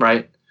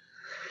 right?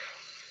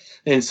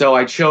 And so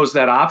I chose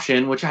that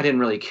option, which I didn't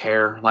really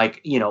care.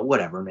 Like,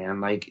 whatever,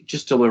 man. Like,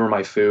 just deliver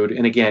my food.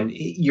 And again,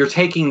 you're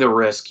taking the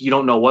risk. You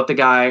don't know what the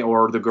guy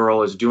or the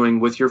girl is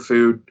doing with your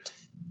food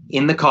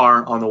in the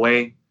car on the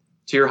way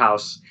to your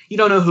house. You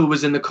don't know who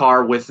was in the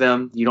car with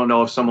them. You don't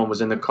know if someone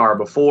was in the car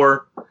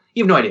before.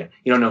 You have no idea.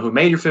 You don't know who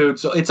made your food.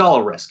 So it's all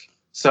a risk.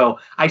 So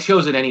I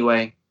chose it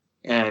anyway.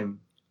 And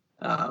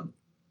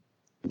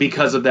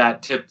because of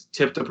that,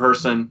 tipped the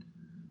person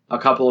a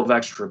couple of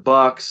extra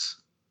bucks,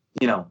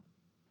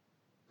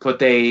 but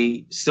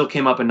they still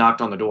came up and knocked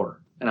on the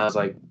door. And I was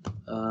like,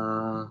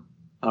 all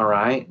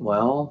right,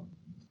 well,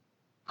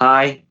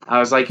 hi. I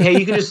was like, hey,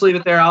 you can just leave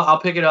it there. I'll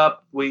pick it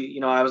up.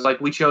 I was like,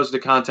 we chose the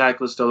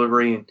contactless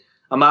delivery, and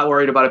I'm not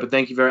worried about it, but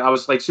thank you I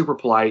was like super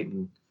polite.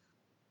 And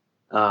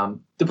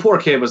the poor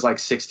kid was like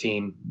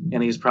 16,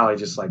 and he's probably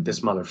just like, this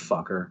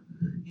motherfucker.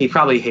 He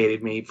probably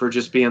hated me for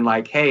just being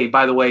like, hey,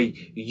 by the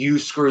way, you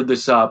screwed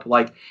this up.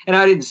 Like, and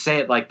I didn't say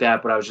it like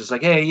that, but I was just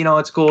like, hey,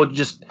 it's cool.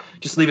 Just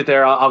leave it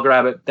there. I'll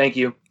grab it. Thank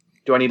you.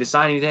 Do I need to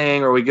sign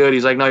anything? Or are we good?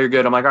 He's like, no, you're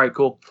good. I'm like, all right,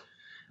 cool.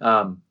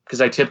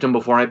 Because I tipped him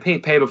beforehand,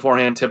 pay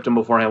beforehand, tipped him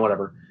beforehand,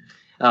 whatever.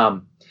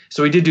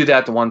 So we did do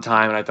that the one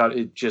time, and I thought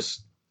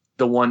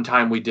the one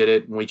time we did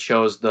it, and we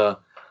chose the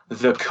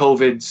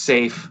COVID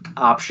safe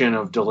option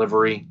of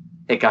delivery,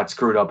 it got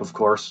screwed up, of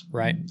course.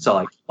 Right. So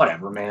like,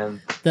 whatever,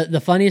 man.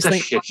 The funniest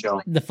thing, shit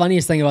show. The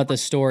funniest thing about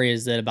this story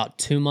is that about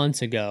 2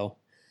 months ago,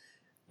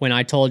 when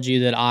I told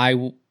you that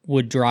I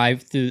would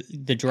drive through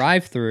the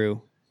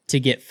drive-through to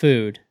get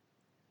food,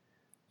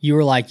 you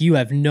were like,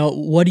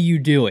 what are you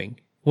doing?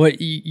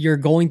 You're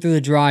going through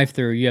the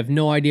drive-through. You have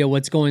no idea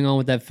what's going on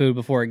with that food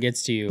before it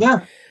gets to you.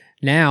 Yeah.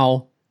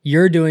 Now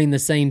you're doing the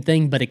same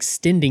thing, but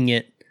extending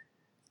it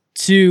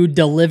to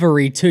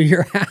delivery to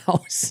your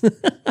house.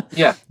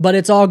 Yeah. But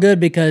it's all good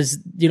because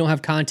you don't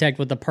have contact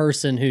with the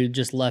person who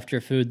just left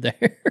your food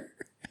there.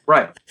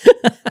 Right.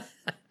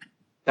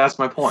 That's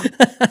my point.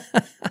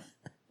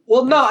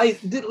 Well, no,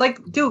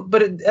 dude,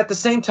 but at the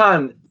same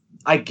time,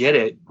 I get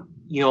it.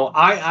 You know,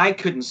 I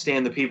couldn't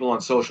stand the people on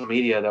social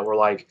media that were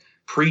like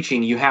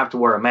preaching, you have to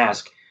wear a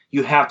mask,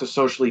 you have to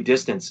socially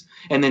distance.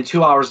 And then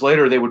 2 hours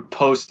later, they would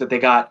post that they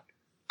got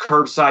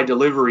curbside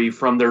delivery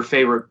from their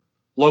favorite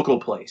local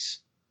place.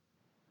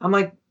 I'm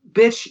like,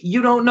 bitch,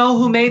 you don't know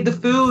who made the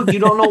food. You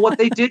don't know what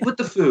they did with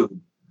the food.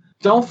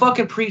 Don't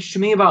fucking preach to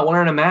me about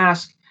wearing a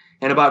mask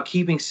and about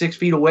keeping 6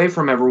 feet away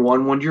from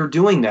everyone when you're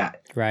doing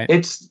that. Right.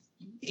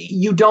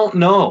 You don't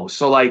know.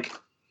 So like,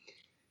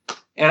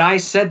 and I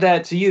said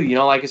that to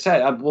you, like I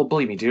said, well,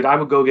 believe me, dude, I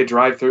would go get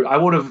drive-through. I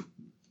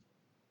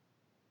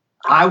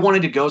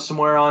wanted to go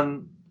somewhere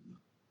on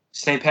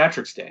St.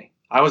 Patrick's Day.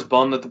 I was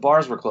bummed that the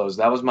bars were closed.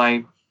 That was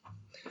my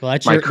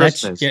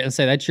Christmas.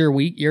 That's your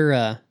week.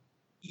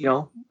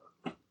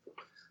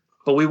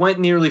 But we went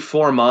nearly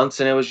 4 months,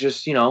 and it was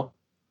just,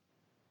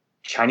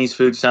 Chinese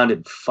food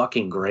sounded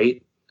fucking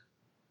great.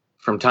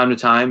 From time to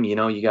time,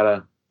 you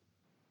gotta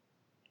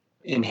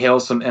inhale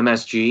some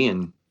MSG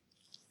and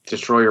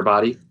destroy your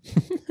body.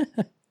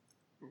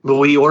 But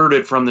we ordered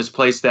it from this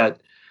place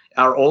that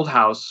our old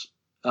house,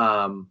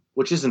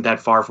 which isn't that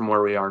far from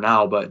where we are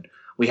now, but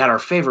we had our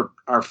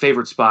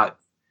favorite spot.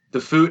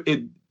 The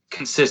food,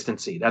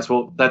 consistency. That's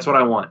what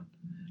I want.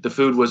 The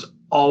food was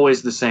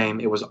always the same.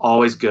 It was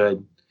always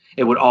good.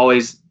 It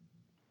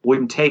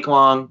wouldn't take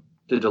long.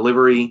 The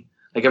delivery,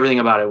 like everything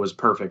about it was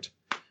perfect.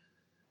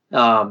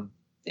 And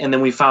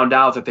then we found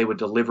out that they would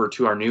deliver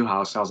to our new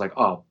house. I was like,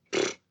 oh,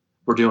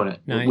 we're doing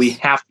it. Nice. We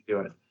have to do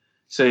it.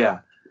 So yeah.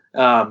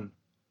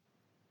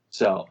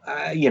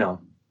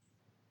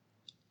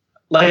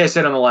 Like I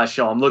said on the last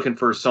show, I'm looking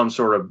for some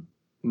sort of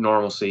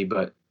normalcy,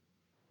 but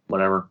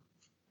whatever.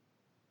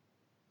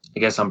 I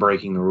guess I'm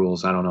breaking the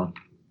rules. I don't know.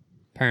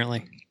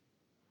 Apparently.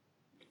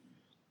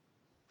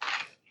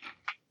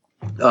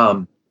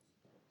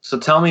 So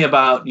tell me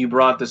about, you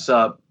brought this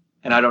up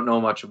and I don't know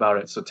much about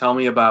it. So tell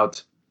me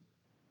about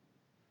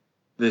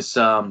this.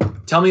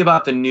 Tell me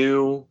about the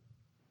new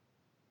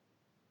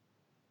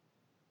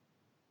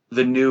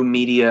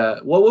media.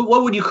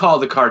 What would you call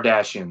the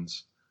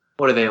Kardashians?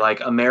 What are they, like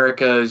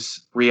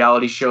America's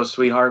reality show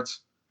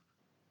sweethearts?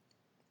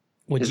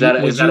 Is that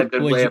a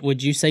good way?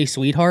 Would you say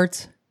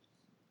sweethearts?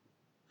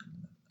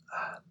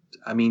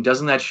 I mean,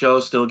 doesn't that show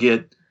still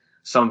get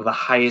some of the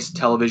highest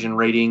television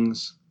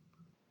ratings?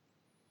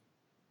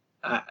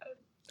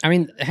 I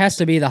mean, it has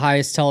to be the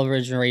highest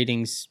television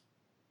ratings.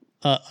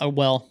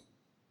 Well,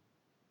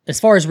 as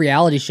far as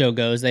reality show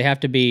goes, they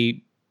have to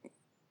be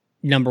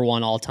number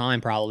one all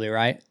time, probably,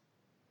 right?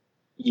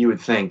 You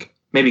would think.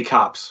 Maybe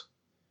Cops.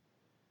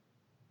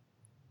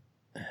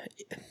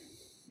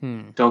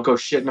 Don't go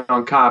shitting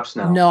on Cops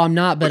now. No, I'm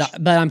not,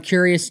 but I'm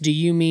curious, do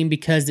you mean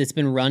because it's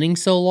been running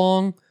so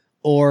long,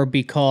 or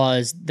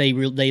because they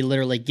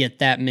literally get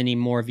that many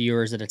more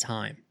viewers at a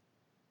time?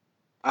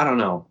 I don't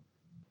know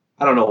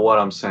what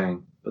I'm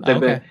saying. But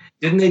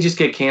didn't they just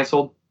get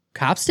canceled?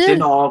 Cops did?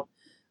 Didn't all?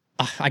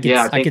 I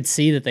could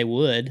see that they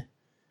would.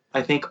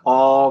 I think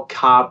all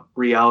cop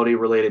reality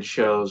related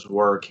shows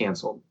were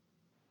canceled.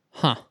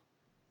 Huh.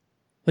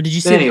 But did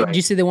you see? Anyway, did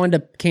you see they wanted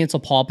to cancel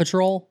Paw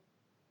Patrol?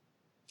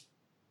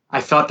 I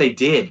thought they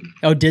did.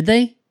 Oh, did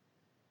they?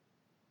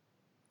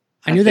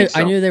 I knew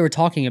they were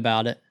talking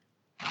about it.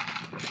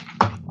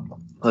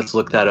 Let's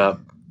look that up.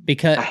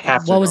 Because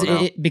what was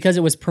it? Because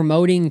it was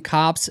promoting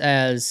cops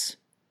as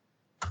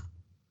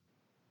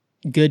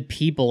good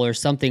people or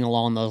something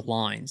along those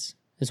lines.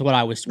 Is what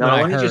I was. No, what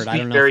I let me heard. just be I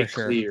don't know very for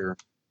sure. clear.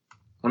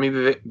 Let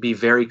me be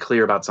very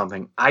clear about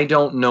something. I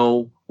don't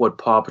know what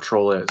Paw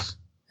Patrol is.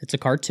 It's a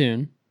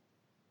cartoon.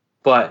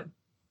 But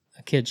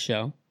a kid's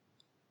show.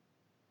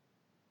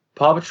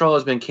 Paw Patrol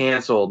has been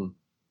canceled.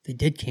 They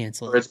did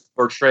cancel it. For its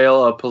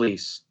portrayal of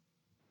police.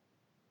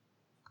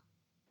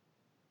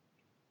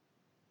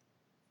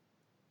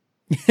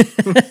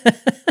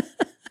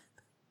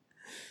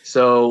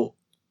 So,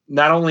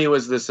 not only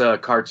was this a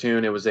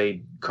cartoon, it was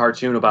a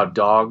cartoon about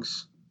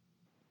dogs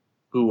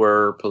who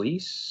were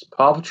police.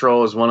 Paw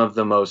Patrol is one of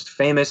the most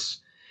famous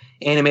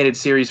animated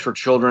series for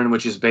children,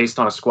 which is based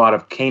on a squad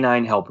of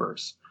canine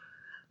helpers.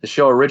 The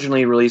show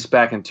originally released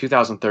back in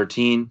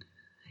 2013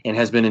 and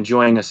has been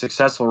enjoying a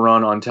successful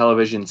run on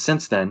television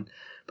since then.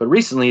 But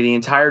recently, the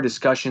entire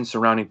discussion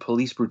surrounding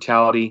police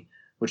brutality,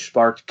 which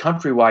sparked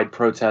countrywide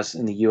protests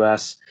in the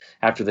U.S.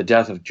 after the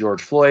death of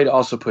George Floyd,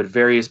 also put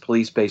various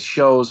police-based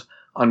shows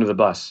under the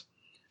bus.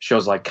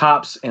 Shows like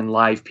Cops and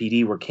Live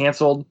PD were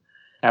canceled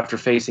after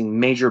facing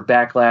major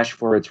backlash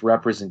for its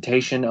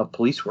representation of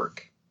police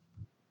work.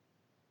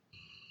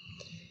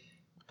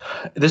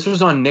 This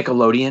was on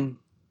Nickelodeon.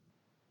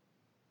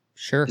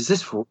 Sure. Is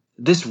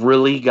this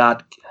really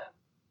got...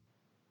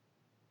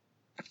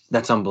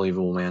 That's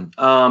unbelievable, man.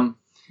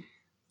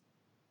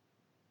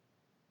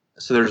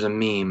 So there's a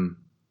meme.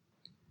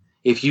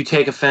 If you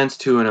take offense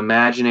to an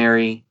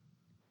imaginary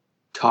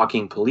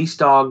talking police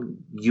dog,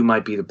 you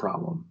might be the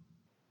problem.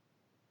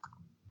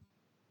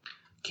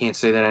 Can't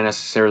say that I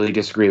necessarily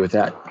disagree with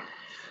that.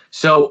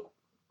 So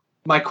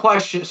my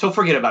question, so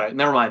forget about it.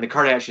 Never mind, the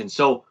Kardashians.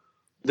 So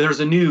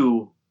there's a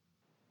new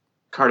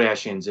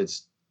Kardashians.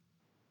 It's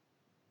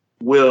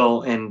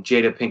Will and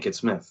Jada Pinkett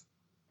Smith.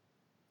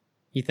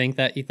 You think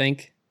that? You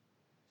think?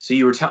 So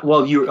you were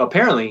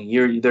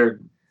they're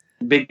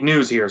big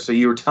news here. So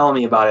you were telling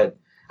me about it.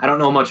 I don't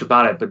know much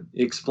about it, but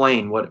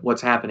explain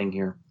what's happening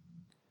here.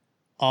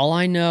 All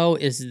I know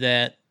is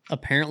that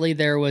apparently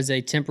there was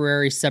a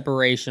temporary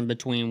separation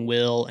between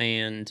Will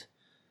and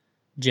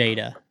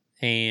Jada,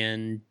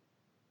 and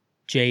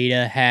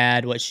Jada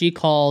had what she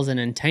calls an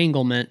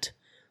entanglement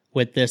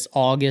with this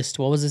August.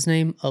 What was his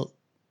name?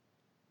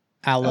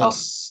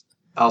 Alsina?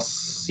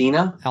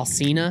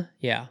 Alsina?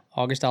 Yeah,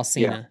 August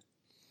Alsina.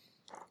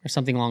 Or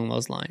something along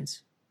those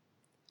lines.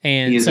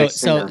 And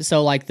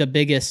so like the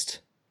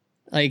biggest,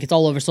 like it's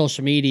all over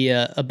social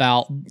media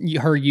about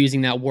her using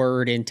that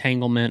word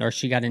entanglement, or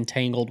she got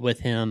entangled with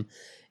him,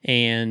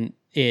 and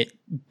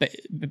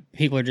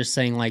people are just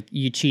saying like,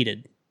 you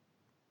cheated.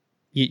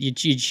 You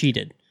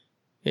cheated.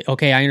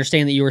 Okay, I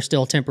understand that you were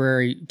still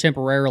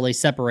temporarily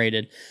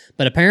separated,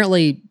 but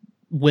apparently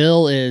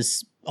Will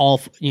is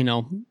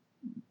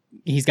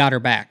he's got her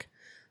back,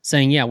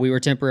 saying, yeah, we were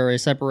temporarily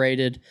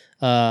separated.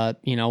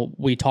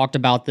 We talked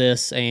about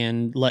this,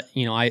 and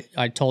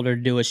I told her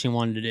to do what she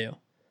wanted to do.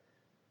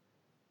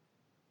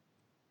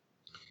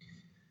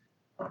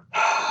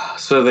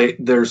 So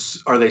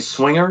are they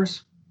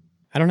swingers?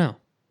 I don't know.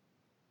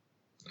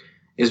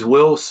 Is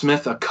Will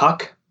Smith a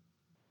cuck?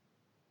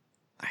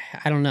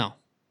 I don't know.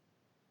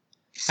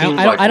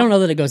 I don't know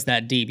that it goes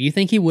that deep. You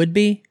think he would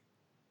be?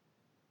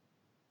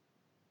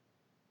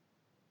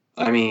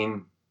 I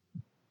mean,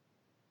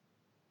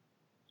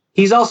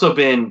 he's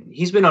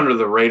been under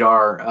the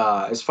radar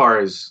as far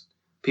as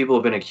people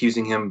have been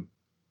accusing him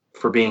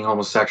for being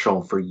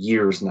homosexual for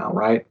years now,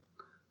 right?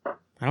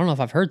 I don't know if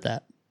I've heard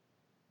that.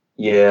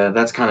 Yeah,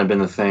 that's kind of been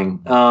the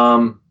thing.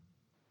 I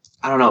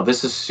don't know.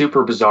 This is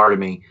super bizarre to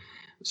me.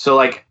 So,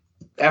 like,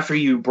 after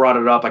you brought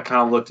it up, I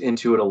kind of looked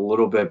into it a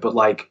little bit, but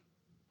like,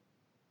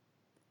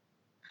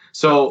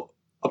 so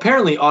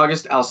apparently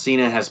August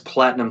Alsina has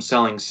platinum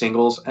selling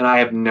singles, and I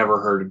have never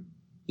heard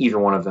either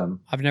one of them.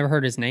 I've never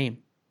heard his name.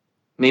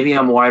 Maybe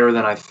I'm wider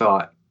than I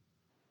thought.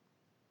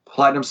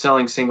 Platinum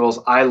selling singles,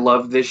 I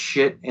Love This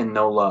Shit and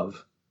No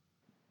Love.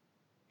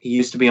 He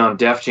used to be on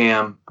Def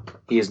Jam.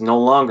 He is no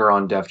longer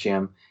on Def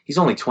Jam. He's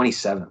only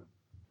 27.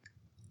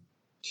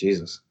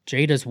 Jesus.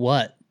 Jada's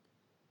what?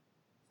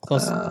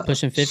 Close,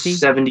 pushing 50?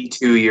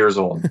 72 years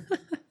old.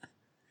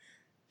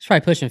 She's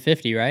probably pushing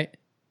 50, right?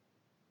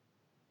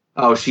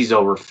 Oh, she's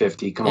over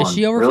 50. Come on. Is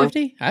she over really?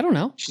 50? I don't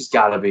know. She's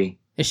got to be.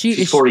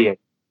 She's 48.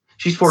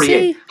 She's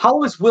 48. See? How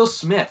old is Will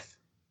Smith?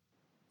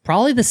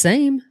 Probably the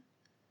same.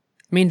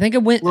 I mean, think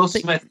of when... Will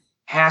Smith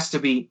has to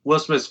be... Will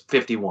Smith's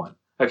 51.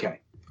 Okay.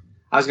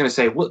 I was going to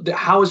say,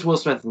 how is Will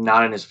Smith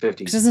not in his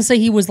 50s? It doesn't say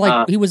he was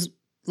like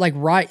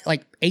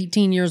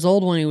 18 years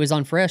old when he was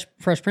on Fresh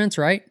Prince,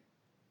 right?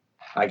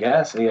 I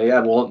guess. Yeah.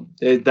 Well,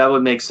 that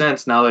would make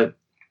sense now that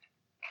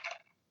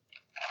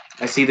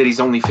I see that he's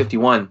only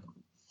 51.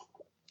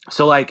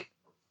 So, like,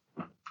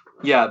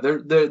 yeah,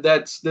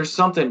 there's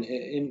something.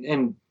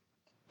 And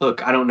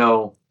look, I don't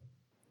know.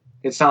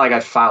 It's not like I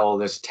follow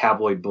this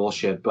tabloid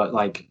bullshit, but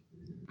like,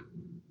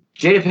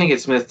 Jada Pinkett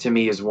Smith to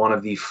me is one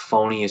of the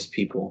phoniest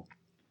people.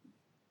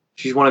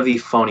 She's one of the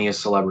phoniest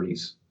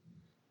celebrities.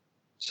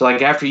 So,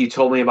 like, after you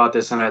told me about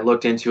this and I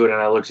looked into it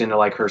and I looked into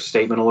like her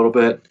statement a little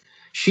bit,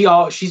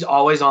 she's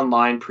always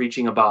online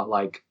preaching about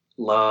like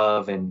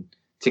love and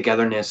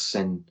togetherness,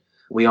 and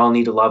we all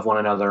need to love one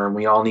another, and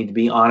we all need to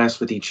be honest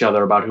with each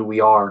other about who we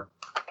are.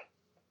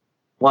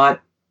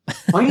 What?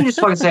 Why don't you just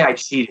fucking say I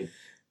cheated?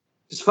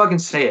 Just fucking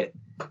say it,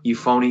 you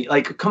phony.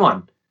 Like, come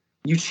on.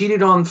 You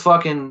cheated on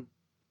fucking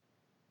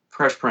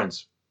Fresh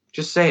Prince.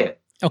 Just say it.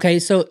 Okay,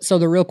 so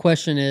the real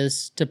question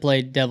is, to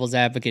play devil's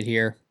advocate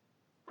here,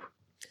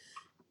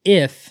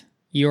 if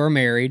you're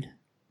married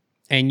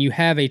and you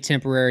have a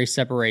temporary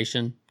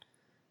separation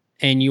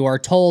and you are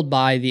told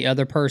by the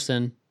other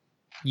person,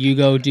 you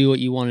go do what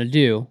you want to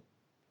do,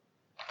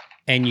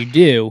 and you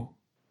do,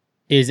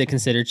 is it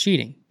considered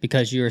cheating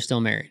because you are still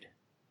married?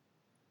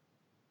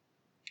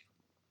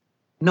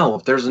 No,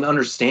 if there's an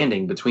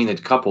understanding between the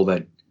couple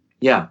that,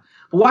 yeah.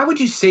 But why would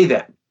you say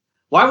that?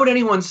 Why would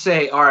anyone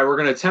say, all right, we're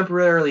going to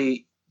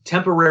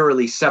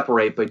temporarily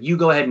separate, but you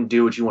go ahead and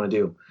do what you want to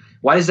do?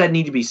 Why does that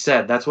need to be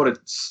said? That's what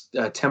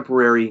a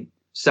temporary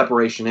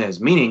separation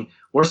is. Meaning,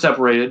 we're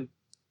separated.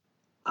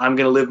 I'm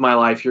going to live my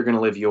life. You're going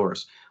to live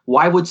yours.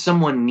 Why would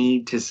someone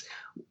need to...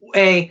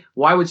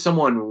 why would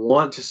someone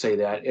want to say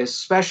that,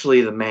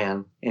 especially the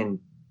man? And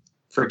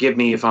forgive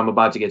me if I'm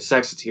about to get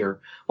sexist here.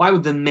 Why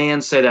would the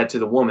man say that to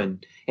the woman?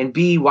 And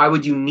B, why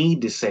would you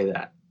need to say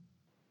that?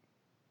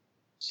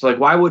 So like,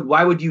 why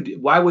would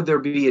there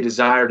be a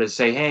desire to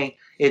say, hey,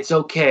 it's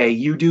okay,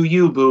 you do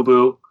you, boo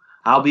boo,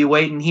 I'll be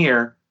waiting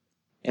here,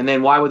 and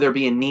then why would there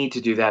be a need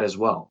to do that as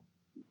well?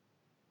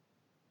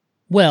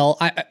 Well,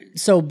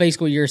 so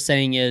basically what you're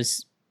saying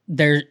is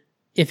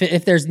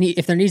if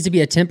there needs to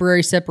be a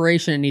temporary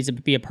separation, it needs to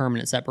be a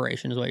permanent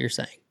separation, is what you're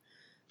saying.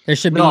 There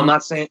should be. No, I'm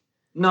not saying.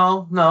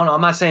 No,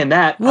 I'm not saying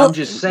that. Well, I'm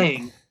just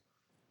saying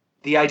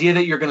the idea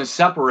that you're going to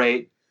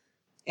separate,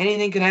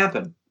 anything can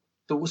happen.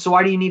 So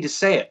why do you need to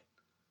say it?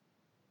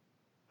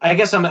 I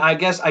guess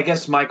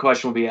my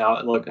question would be,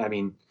 look, I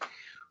mean,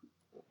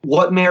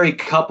 what married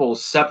couple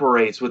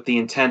separates with the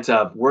intent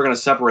of we're going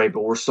to separate,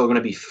 but we're still going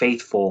to be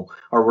faithful,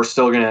 or we're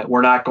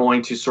not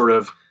going to sort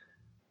of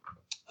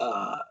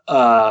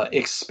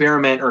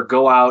experiment or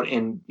go out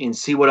and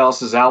see what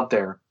else is out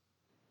there.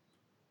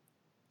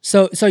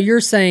 So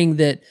you're saying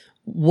that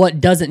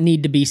what doesn't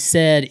need to be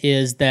said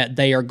is that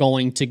they are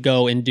going to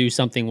go and do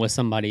something with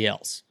somebody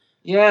else.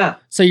 Yeah.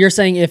 So you're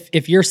saying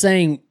if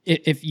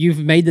you've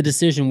made the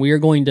decision, we are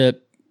going to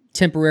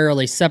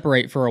temporarily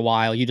separate for a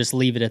while, you just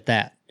leave it at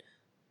that.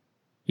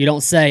 You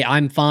don't say,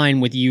 I'm fine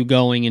with you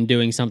going and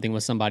doing something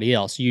with somebody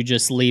else. You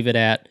just leave it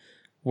at,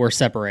 we're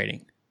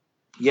separating.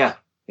 Yeah,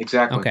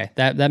 exactly. Okay,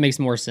 that makes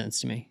more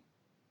sense to me.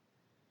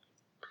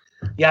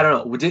 Yeah, I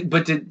don't know.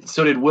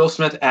 Did Will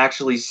Smith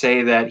actually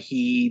say that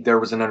there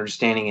was an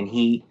understanding and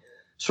he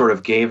sort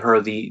of gave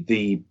her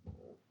the...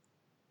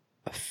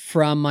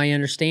 From my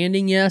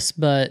understanding, yes,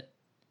 but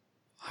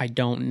I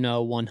don't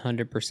know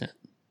 100%.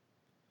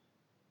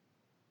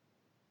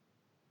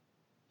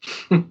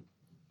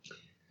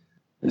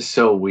 It's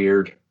so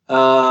weird.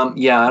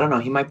 Yeah, I don't know.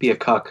 He might be a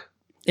cuck.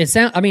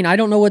 I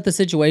don't know what the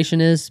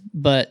situation is,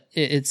 but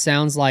it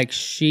sounds like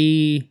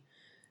she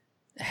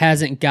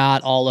hasn't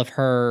got all of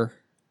her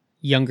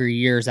younger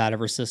years out of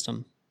her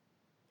system.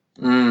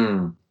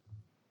 Mm.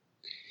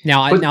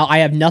 Now I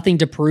have nothing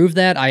to prove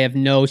that. I have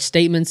no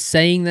statements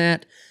saying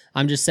that.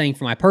 I'm just saying,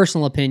 from my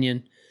personal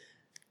opinion,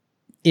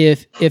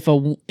 if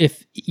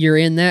you're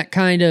in that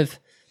kind of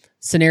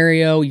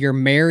scenario, you're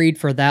married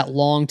for that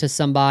long to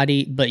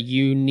somebody, but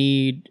you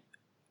need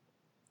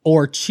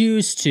or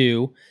choose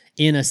to,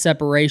 in a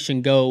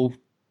separation, go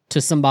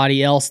to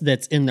somebody else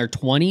that's in their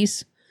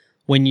 20s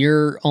when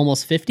you're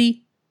almost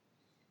 50,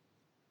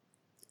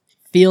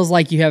 feels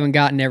like you haven't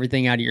gotten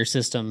everything out of your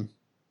system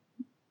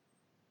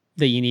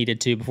that you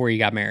needed to before you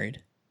got married.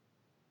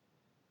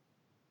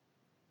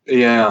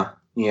 Yeah.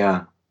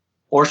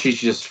 Or she's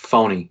just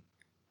phony.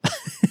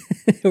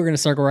 We're going to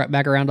circle right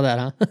back around to that,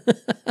 huh?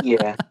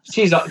 Yeah.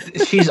 She's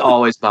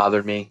always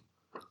bothered me.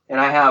 And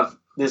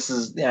this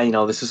is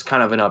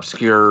kind of an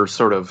obscure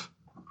sort of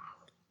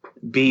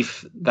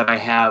beef that I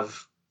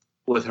have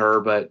with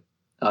her, but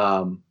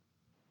I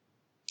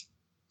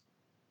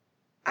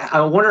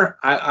wonder,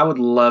 I would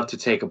love to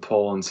take a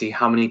poll and see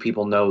how many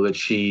people know that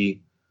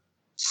she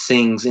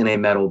sings in a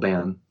metal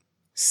band.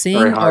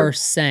 Sing or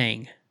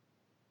sang?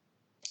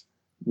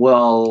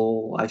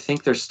 Well, I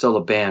think they're still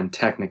a band,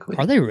 technically.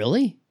 Are they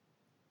really?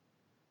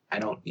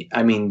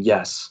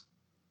 Yes.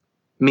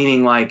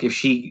 Meaning, like, if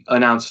she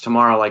announced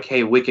tomorrow, like,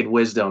 hey, Wicked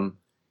Wisdom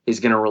is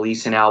going to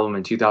release an album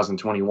in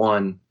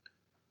 2021,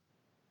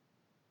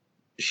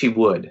 she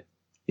would.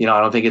 I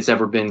don't think it's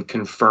ever been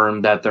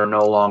confirmed that they're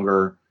no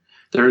longer...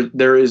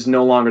 There is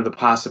no longer the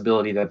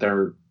possibility that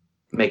they're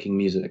making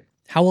music.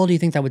 How well do you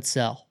think that would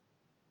sell?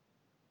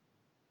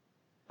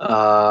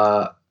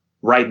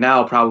 Right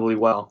now, probably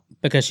well.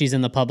 Because she's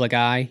in the public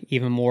eye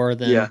even more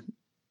than... Yeah.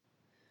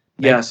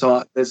 Yeah,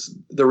 so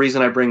the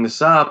reason I bring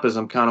this up is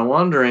I'm kind of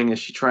wondering, is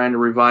she trying to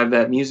revive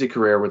that music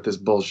career with this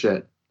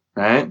bullshit?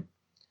 Right?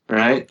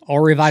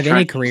 Or revive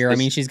any career.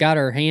 She's got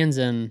her hands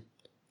in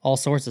all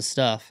sorts of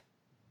stuff.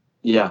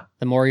 Yeah.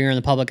 The more you're in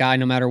the public eye,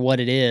 no matter what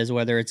it is,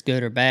 whether it's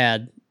good or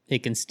bad,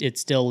 it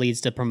still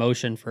leads to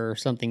promotion for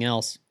something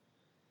else.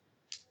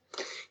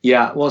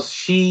 Yeah, well,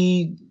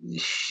 she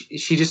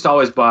just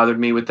always bothered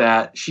me with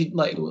that.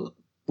 Two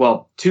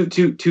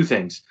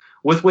things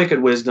with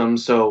Wicked Wisdom.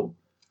 So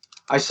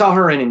I saw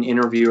her in an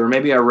interview, or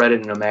maybe I read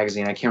it in a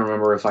magazine. I can't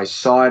remember if I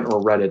saw it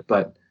or read it,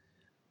 but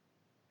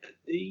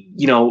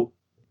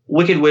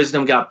Wicked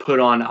Wisdom got put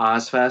on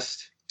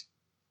Ozfest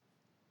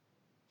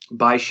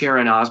by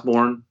Sharon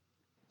Osbourne.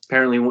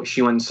 Apparently,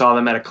 she went and saw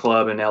them at a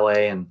club in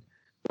LA and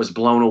was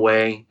blown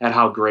away at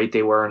how great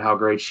they were and how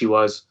great she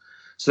was.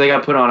 So they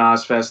got put on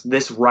Ozfest.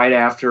 This right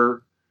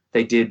after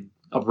they did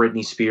a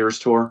Britney Spears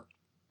tour,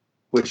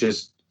 which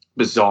is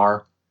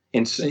bizarre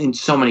in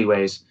so many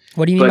ways.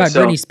 What do you mean by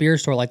Britney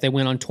Spears tour? Like they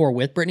went on tour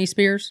with Britney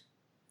Spears?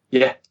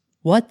 Yeah.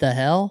 What the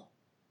hell?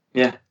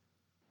 Yeah.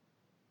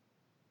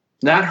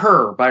 Not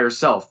her by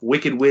herself.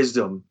 Wicked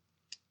Wisdom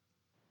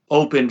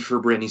opened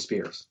for Britney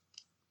Spears.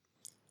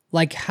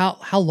 Like how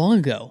long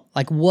ago?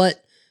 Like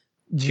what?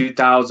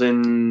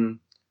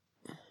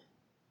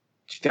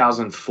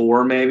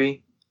 2004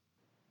 maybe.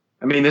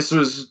 This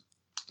was,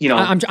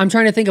 I'm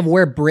trying to think of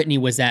where Britney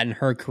was at in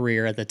her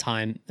career at this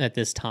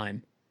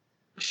time.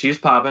 She was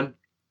popping.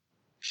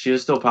 She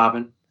was still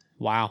popping.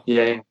 Wow.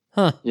 Yeah.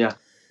 Huh. Yeah.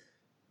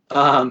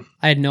 I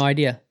had no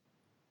idea.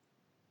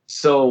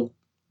 So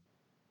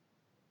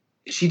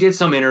she did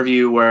some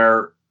interview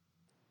where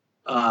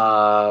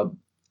the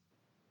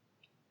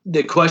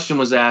question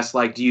was asked,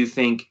 like, do you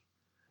think,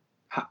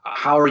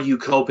 how are you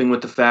coping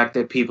with the fact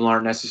that people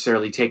aren't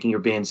necessarily taking your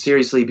band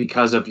seriously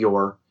because of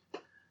your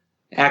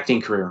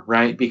acting career,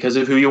 right? Because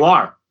of who you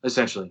are,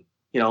 essentially.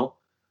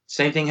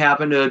 Same thing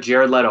happened to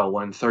Jared Leto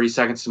when 30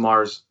 Seconds to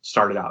Mars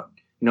started out.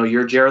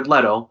 You're Jared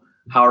Leto.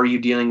 How are you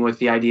dealing with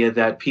the idea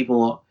that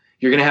you're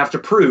going to have to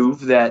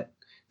prove that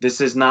this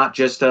is not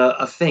just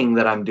a thing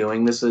that I'm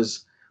doing. This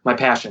is my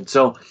passion.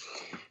 So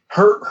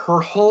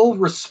her whole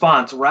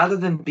response, rather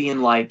than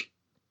being like,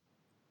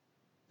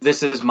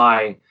 this is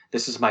my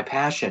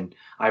passion,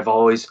 I've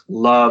always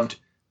loved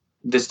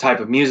this type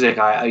of music,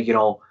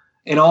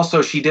 and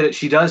also she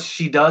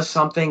does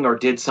something or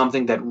did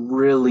something that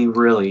really,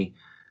 really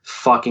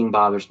fucking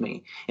bothers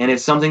me. And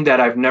it's something that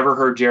I've never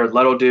heard Jared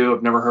Leto do.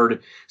 I've never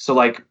heard. So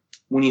like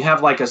when you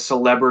have like a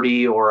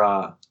celebrity or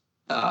a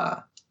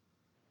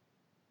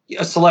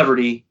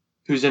celebrity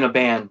who's in a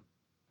band,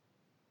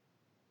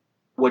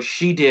 what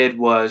she did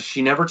was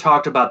she never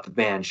talked about the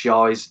band. She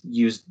always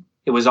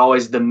it was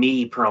always the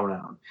me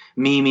pronoun.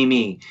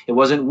 Me. It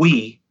wasn't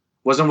we,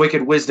 wasn't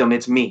Wicked Wisdom.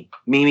 It's me,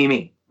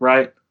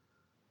 right?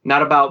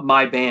 Not about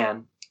my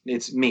band.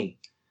 It's me.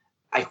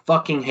 I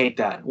fucking hate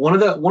that. One of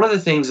the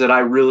things that I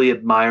really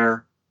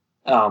admire,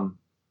 or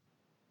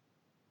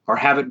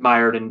have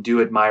admired and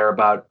do admire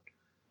about,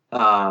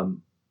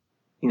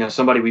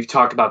 somebody we've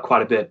talked about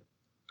quite a bit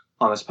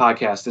on this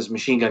podcast is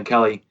Machine Gun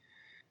Kelly.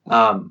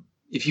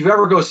 If you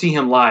ever go see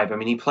him live, I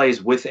mean, he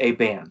plays with a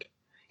band,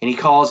 and he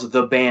calls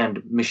the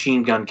band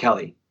Machine Gun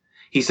Kelly.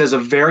 He says a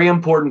very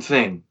important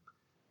thing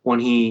when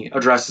he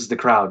addresses the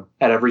crowd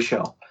at every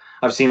show.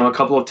 I've seen him a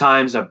couple of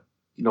times. I've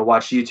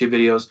watched YouTube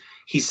videos.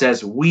 He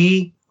says,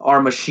 "We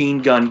are Machine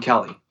Gun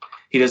Kelly."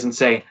 He doesn't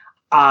say,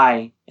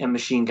 "I am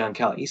Machine Gun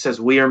Kelly." He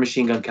says, "We are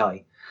Machine Gun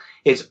Kelly."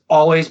 It's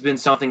always been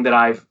something that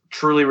I've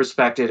truly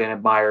respected and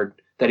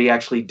admired, that he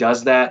actually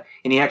does that,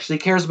 and he actually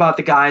cares about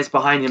the guys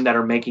behind him that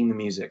are making the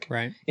music,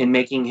 right, and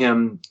making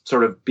him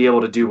sort of be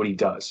able to do what he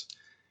does.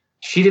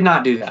 She did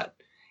not do that.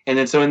 And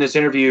then so in this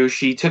interview,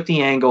 she took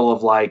the angle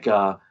of like,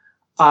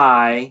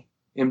 I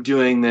am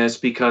doing this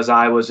because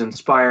I was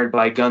inspired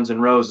by Guns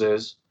N'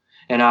 Roses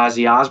and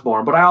Ozzy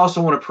Osbourne, but I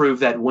also want to prove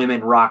that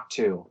women rock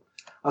too.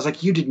 I was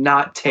like, you did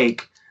not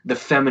take the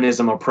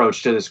feminism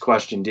approach to this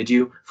question, did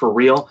you? For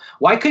real?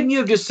 Why couldn't you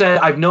have just said,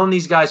 I've known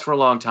these guys for a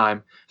long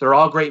time. They're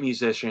all great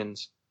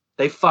musicians.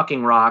 They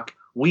fucking rock.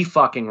 We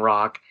fucking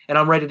rock. And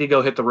I'm ready to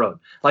go hit the road.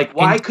 Like,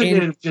 why couldn't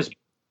it have just...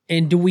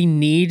 And do we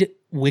need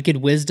Wicked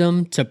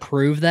Wisdom to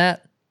prove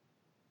that?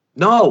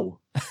 No.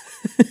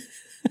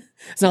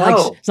 It's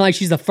not like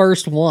she's the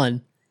first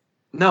one.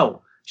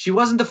 No. She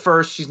wasn't the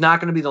first. She's not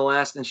going to be the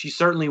last. And she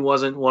certainly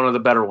wasn't one of the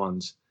better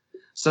ones.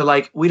 So,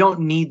 like, we don't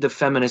need the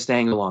feminist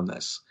angle on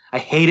this. I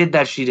hated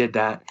that she did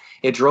that.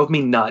 It drove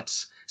me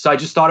nuts. So I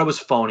just thought it was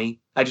phony.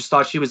 I just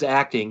thought she was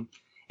acting.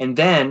 And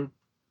then,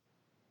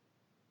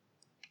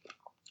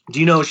 do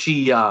you know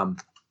she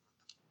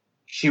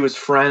was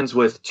friends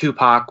with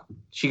Tupac?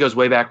 She goes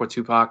way back with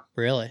Tupac.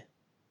 Really?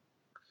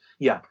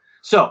 Yeah.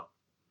 So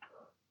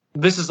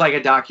this is like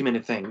a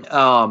documented thing.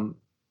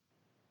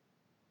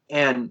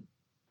 And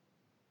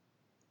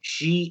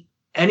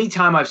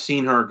anytime I've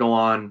seen her go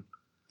on,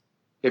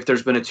 if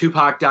there's been a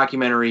Tupac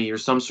documentary or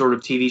some sort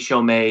of TV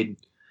show made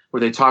where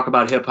they talk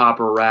about hip hop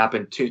or rap,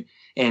 and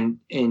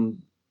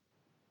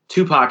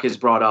Tupac is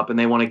brought up, and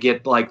they want to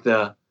get like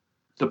the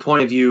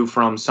point of view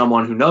from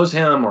someone who knows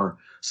him or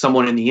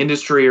someone in the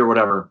industry or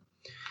whatever.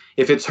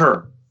 If it's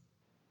her,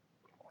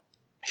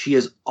 she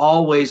is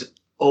always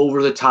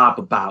over the top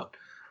about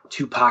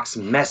Tupac's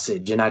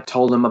message. And I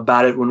told him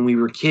about it when we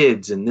were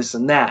kids and this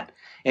and that.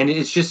 And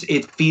it's just,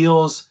 it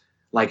feels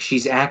like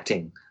she's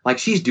acting, like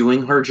she's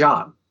doing her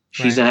job.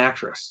 She's an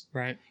actress.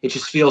 Right. It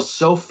just feels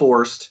so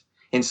forced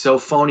and so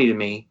phony to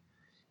me.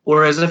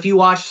 Whereas if you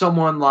watch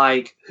someone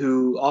like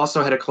who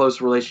also had a close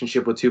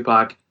relationship with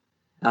Tupac,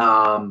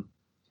 someone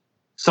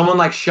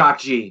like Shock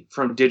G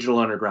from Digital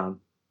Underground.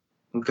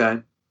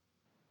 Okay.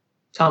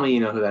 Tell me you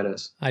know who that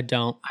is. I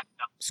don't.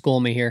 School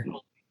me here.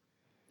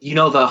 You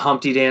know the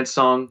Humpty Dance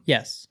song?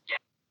 Yes.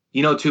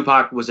 You know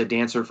Tupac was a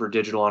dancer for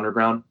Digital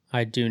Underground?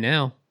 I do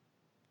now.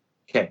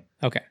 Okay.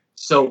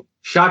 So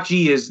Shock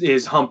G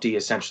is Humpty,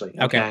 essentially.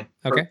 Okay.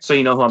 So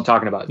you know who I'm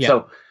talking about. Yeah.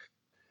 So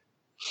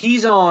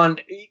he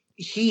had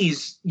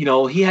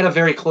a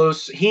very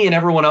close, he and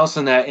everyone else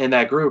in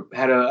that group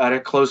had a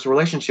close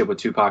relationship with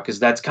Tupac, because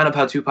that's kind of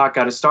how Tupac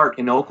got his start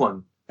in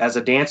Oakland as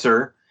a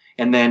dancer,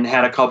 and then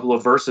had a couple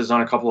of verses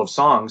on a couple of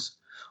songs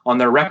on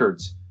their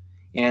records.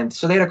 And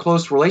so they had a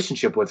close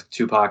relationship with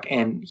Tupac,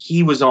 and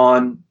he was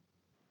on,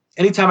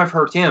 anytime I've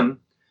heard him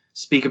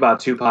speak about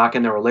Tupac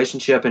and their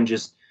relationship and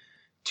just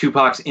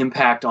Tupac's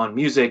impact on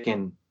music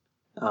and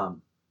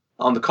on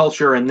the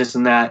culture and this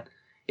and that,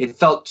 it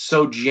felt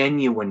so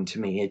genuine to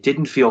me. It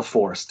didn't feel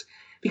forced,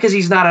 because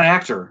he's not an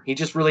actor. He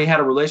just really had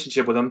a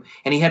relationship with him,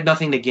 and he had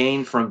nothing to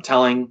gain from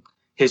telling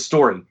his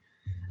story.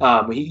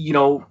 I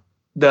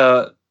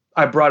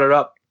brought it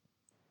up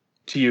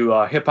to you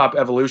Hip Hop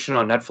Evolution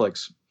on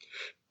Netflix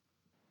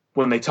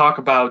when they talk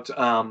about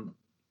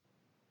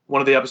one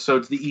of the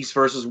episodes, the East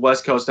versus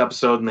West Coast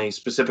episode, and they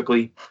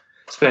specifically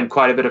spend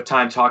quite a bit of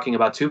time talking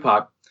about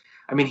Tupac.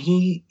 I mean,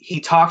 he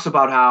talks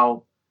about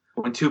how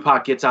when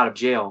Tupac gets out of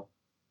jail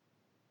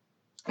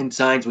and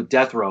signs with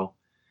Death Row,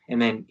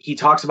 and then he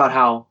talks about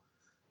how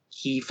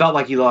he felt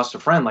like he lost a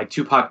friend, like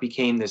Tupac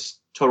became this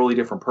totally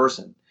different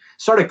person.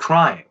 Started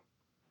crying,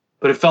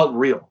 but it felt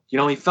real. You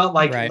know, he felt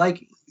like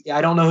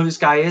I don't know who this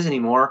guy is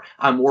anymore.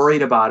 I'm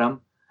worried about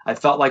him. I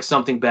felt like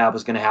something bad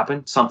was going to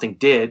happen. Something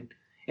did.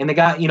 And the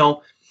guy, you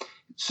know,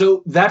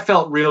 so that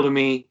felt real to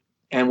me.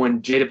 And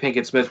when Jada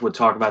Pinkett Smith would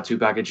talk about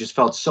Tupac, it just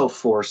felt so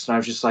forced. And I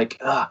was just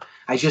like,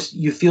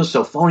 you feel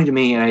so phony to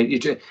me.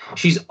 And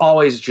she's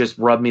always just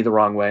rubbed me the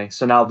wrong way.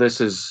 So now this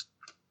is,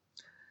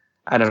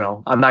 I don't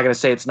know. I'm not going to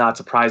say it's not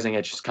surprising.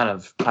 It just kind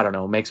of, I don't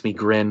know, makes me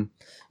grin.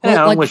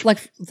 Well,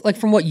 like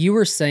from what you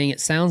were saying, it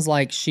sounds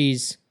like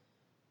she's,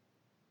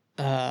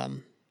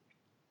 because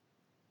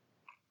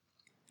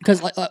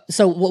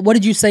so what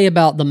did you say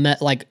about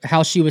like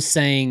how she was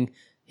saying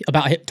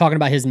about talking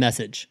about his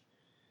message?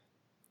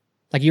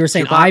 Like you were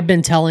saying, I've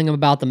been telling him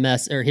about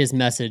his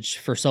message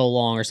for so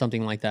long, or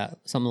something like that,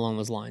 something along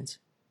those lines.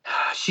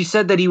 She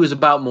said that he was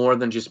about more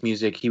than just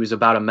music. He was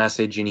about a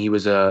message, and he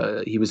was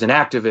an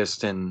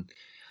activist, and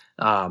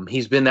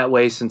he's been that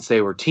way since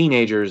they were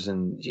teenagers,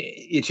 and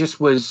it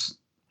was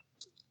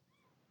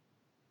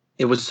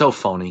so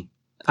phony.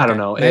 I don't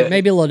know.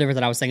 Maybe a little different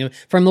than I was thinking.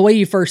 From the way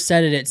you first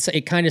said it,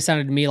 it kind of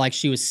sounded to me like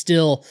she was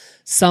still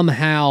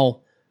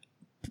somehow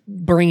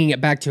bringing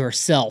it back to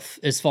herself,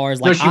 as far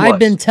as like, I've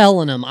been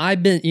telling him,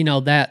 I've been, you know,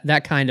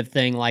 that kind of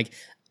thing. Like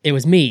it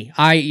was me.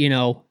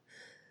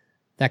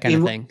 That kind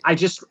of thing.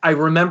 I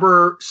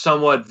remember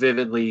somewhat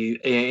vividly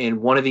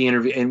in one of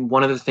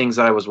the things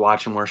that I was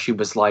watching where she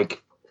was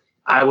like,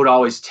 I would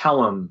always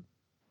tell him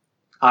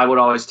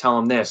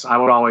this. I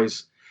would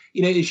always,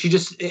 you know, she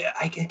just,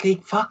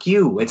 fuck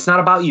you. It's not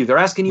about you. They're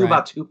asking you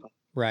about Tupac.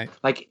 Right.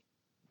 Like,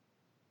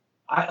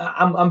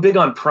 I'm big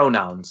on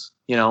pronouns,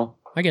 you know?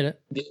 I get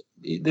it.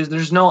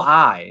 There's no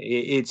I.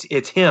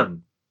 It's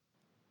him.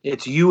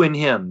 It's you and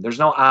him. There's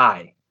no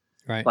I.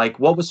 Right. Like,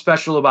 what was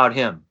special about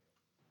him?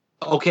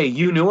 Okay,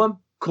 you knew him?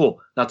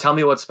 Cool. Now tell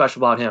me what's special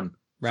about him.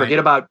 Right. Forget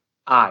about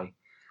I.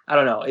 I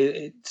don't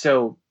know.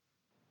 So,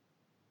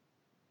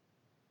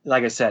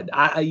 like I said,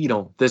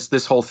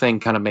 this whole thing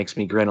kind of makes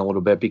me grin a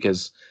little bit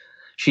because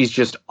she's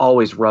just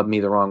always rubbed me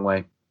the wrong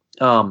way.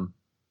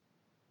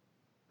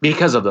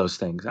 Because of those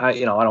things. I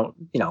don't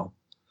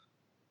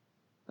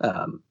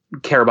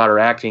care about her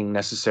acting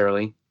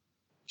necessarily.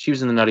 She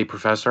was in The Nutty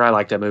Professor. I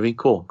like that movie.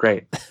 Cool.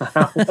 Great.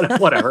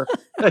 Whatever.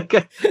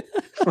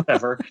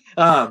 Whatever.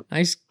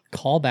 Nice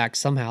callback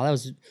somehow. That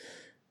was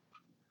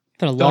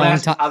been a don't long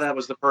ask time. how that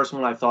was the first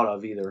one I thought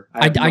of either.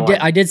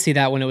 I did see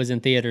that when it was in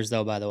theaters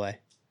though, by the way.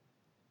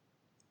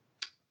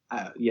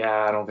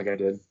 Yeah, I don't think I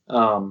did.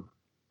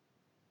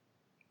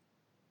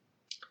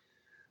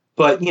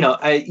 But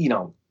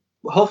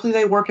hopefully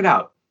they work it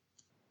out.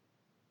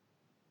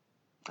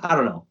 I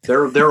don't know.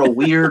 They're a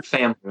weird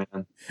family,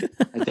 man.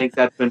 I think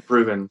that's been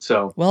proven.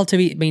 So well, to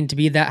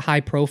be that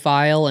high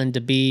profile and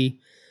to be,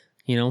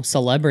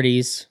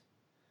 celebrities.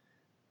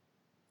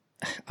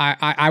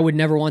 I would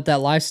never want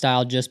that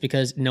lifestyle just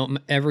because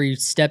every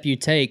step you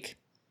take,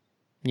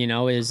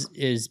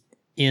 is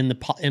in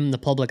the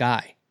public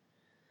eye.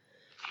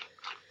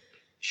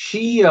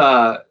 She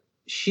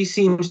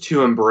seems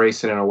to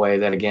embrace it in a way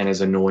that again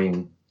is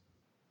annoying.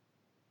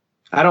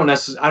 I don't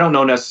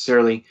know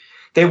necessarily.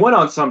 They went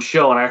on some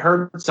show and I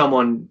heard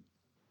one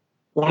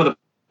of the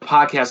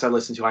podcasts I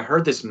listened to, I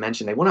heard this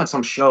mentioned. They went on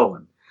some show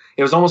and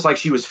it was almost like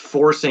she was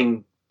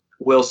forcing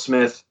Will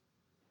Smith.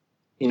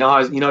 You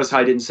notice how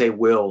I didn't say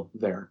Will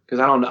there because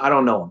I don't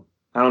know him.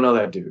 I don't know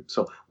that dude.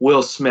 So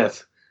Will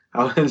Smith.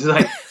 I was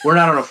like, we're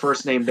not on a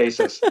first name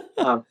basis.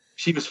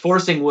 She was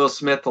forcing Will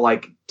Smith to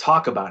like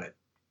talk about it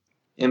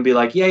and be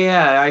like,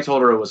 yeah, I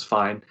told her it was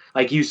fine.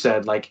 Like you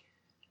said, like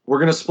we're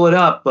gonna split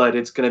up, but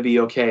it's gonna be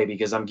okay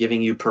because I'm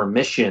giving you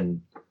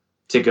permission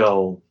to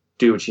go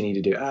do what you need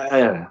to do. I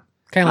don't know.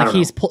 Kind of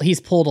like he's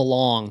pulled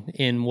along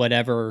in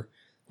whatever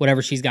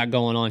she's got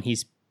going on.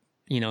 He's,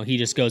 he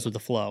just goes with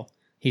the flow.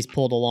 He's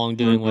pulled along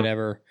doing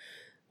whatever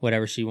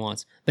she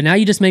wants. But now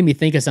you just made me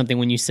think of something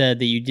when you said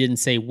that you didn't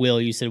say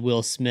Will, you said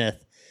Will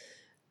Smith.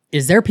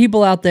 Is there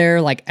people out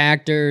there like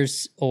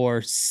actors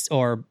or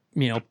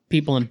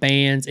people in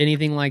bands,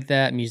 anything like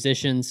that,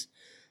 musicians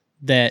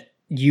that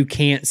you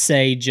can't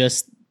say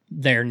just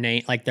their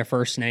name, like their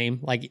first name,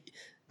 like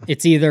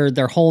it's either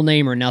their whole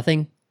name or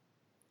nothing?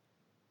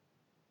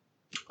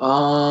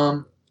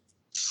 Like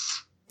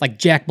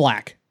Jack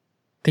Black.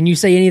 Can you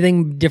say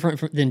anything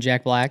different than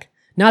Jack Black?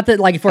 Not that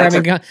like if we're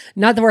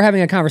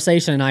having a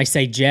conversation and I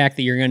say Jack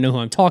that you're going to know who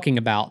I'm talking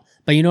about,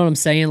 but you know what I'm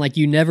saying? Like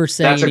you never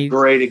say That's a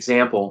great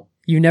example.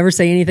 You never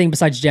say anything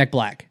besides Jack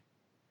Black.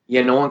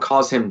 Yeah, no one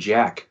calls him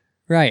Jack.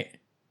 Right.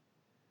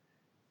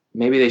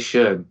 Maybe they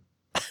should.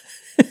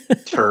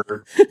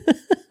 Turd.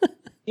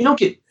 You don't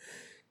get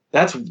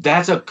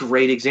That's a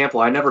great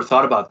example. I never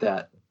thought about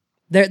that.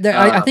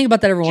 I think about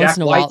that every once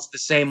in a while. Jack White's the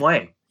same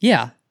way.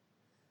 Yeah.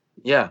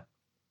 Yeah.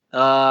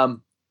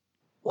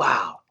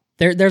 Wow.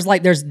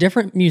 There's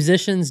different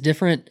musicians,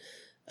 different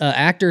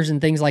actors,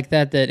 and things like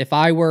that. That if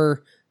I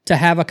were to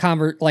have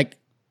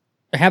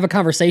a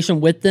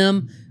conversation with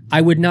them,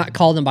 I would not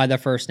call them by their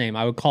first name.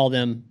 I would call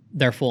them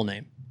their full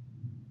name.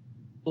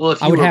 Well,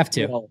 if I would have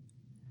to.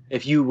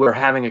 If you were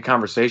having a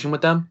conversation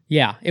with them,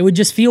 yeah, it would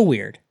just feel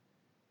weird.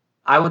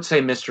 I would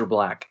say Mr.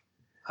 Black.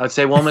 I would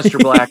say, well, Mr.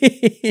 Black.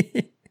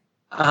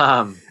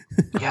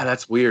 Yeah,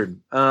 that's weird.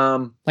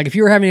 Like if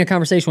you were having a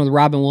conversation with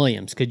Robin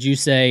Williams, could you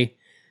say,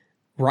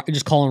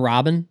 just call him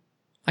Robin?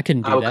 I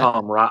couldn't do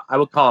that. I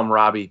would call him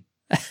Robbie.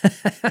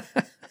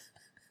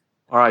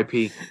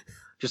 R.I.P.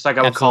 Just like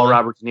I would call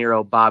Robert De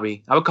Niro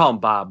Bobby. I would call him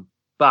Bob.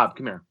 Bob,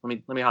 come here.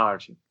 Let me holler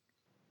at you.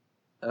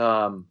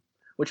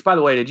 Which, by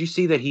the way, did you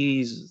see that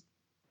he's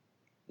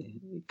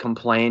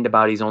complained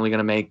about he's only going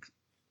to make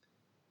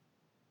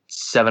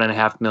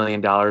 $7.5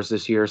 million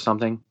this year or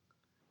something?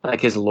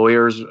 Like his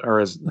lawyers or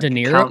his De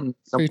Niro?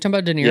 Are you talking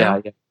about De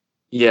Niro?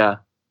 Yeah.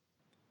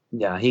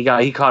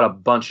 He caught a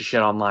bunch of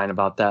shit online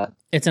about that.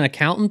 It's an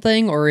accountant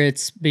thing, or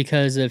it's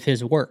because of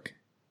his work?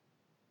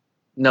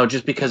 No,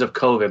 just because of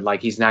COVID.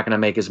 Like he's not going to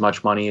make as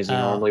much money as he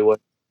normally would.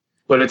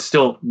 But it's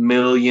still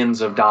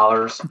millions of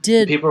dollars.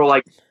 People are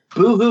like,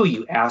 boo-hoo,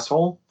 you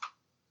asshole.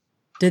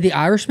 Did The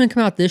Irishman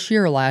come out this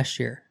year or last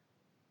year?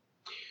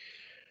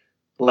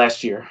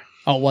 Last year.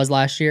 Oh, it was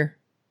last year?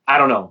 I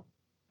don't know.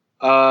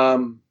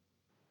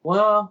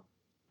 Well,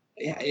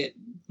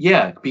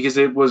 yeah, because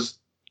it was.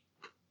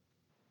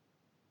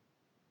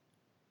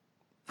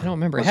 I don't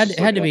remember. It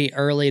had to be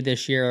early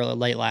this year or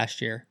late last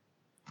year.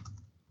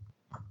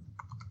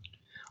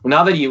 Well,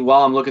 now that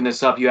while I'm looking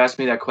this up, you asked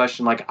me that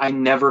question. Like, I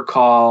never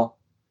call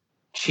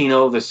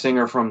Chino, the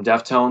singer from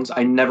Deftones,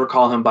 I never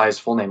call him by his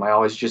full name. I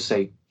always just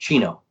say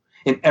Chino,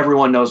 and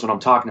everyone knows what I'm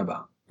talking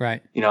about.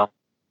 Right. You know,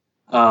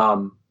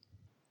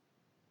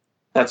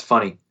 that's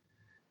funny.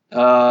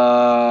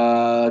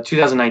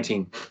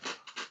 2019.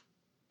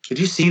 Did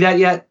you see that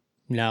yet?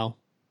 No.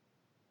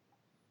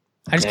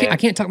 I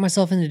can't talk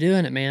myself into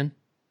doing it, man.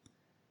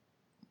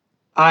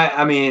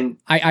 I mean,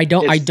 I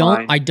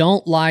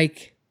don't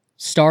like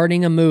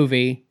starting a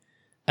movie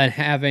and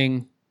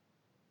having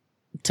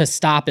to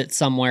stop it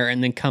somewhere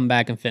and then come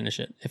back and finish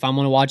it. If I'm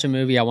going to watch a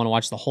movie, I want to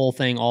watch the whole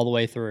thing all the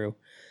way through.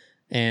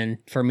 And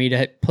for me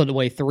to put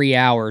away 3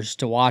 hours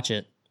to watch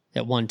it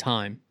at one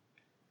time.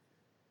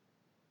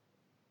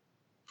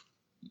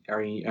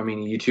 Are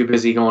you too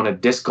busy going to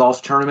disc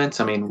golf tournaments?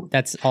 I mean,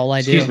 that's all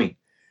I do. Excuse me.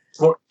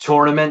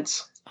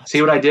 Tournaments. See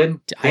what I did?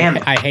 Damn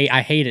it.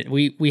 I hate it.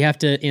 We have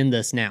to end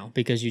this now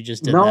because you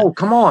just did that. No,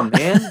 come on,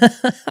 man.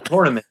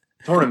 Tournament.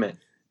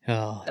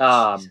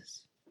 Oh,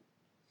 Jesus.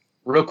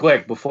 Real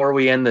quick before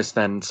we end this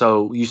then.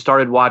 So you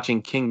started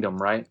watching Kingdom,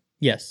 right?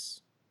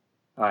 Yes.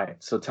 All right.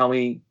 So tell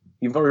me,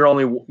 you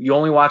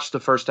only watched the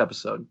first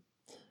episode.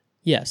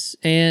 Yes.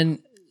 And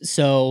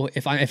so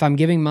if I'm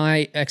giving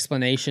my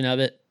explanation of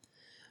it,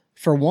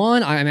 for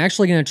one, I'm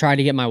actually going to try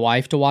to get my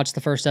wife to watch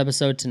the first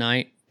episode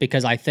tonight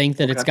because I think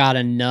that it's got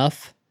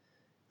enough.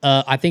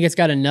 I think it's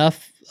got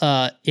enough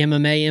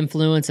MMA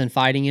influence and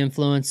fighting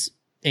influence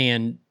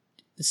and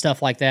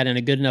stuff like that, and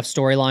a good enough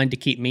storyline to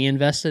keep me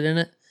invested in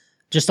it.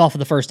 Just off of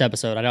the first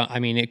episode,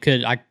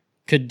 I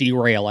could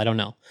derail. I don't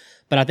know,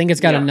 but I think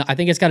it's got I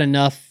think it's got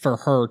enough for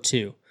her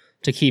too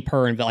to keep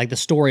her like the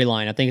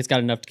storyline. I think it's got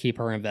enough to keep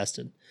her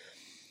invested.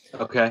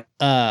 Okay.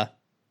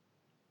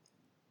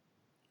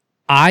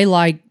 I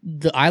like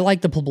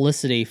the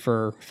publicity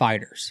for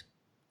fighters,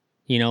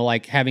 you know,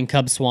 like having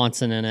Cub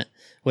Swanson in it,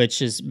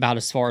 which is about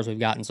as far as we've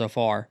gotten so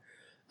far.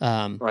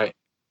 Right.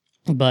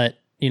 But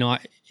you know,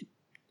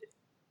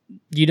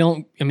 they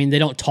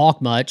don't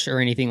talk much or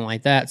anything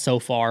like that so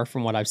far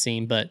from what I've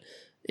seen, but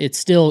it's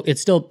still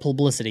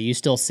publicity. You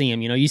still see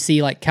him, you know, you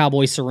see like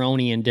Cowboy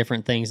Cerrone and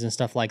different things and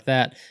stuff like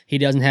that. He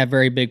doesn't have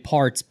very big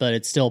parts, but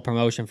it's still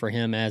promotion for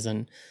him as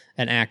an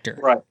actor.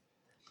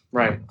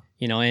 Right.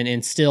 You know,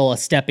 and still a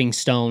stepping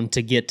stone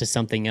to get to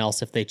something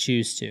else if they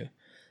choose to.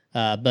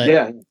 But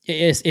yeah,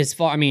 it's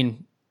far. I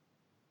mean,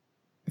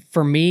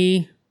 for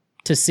me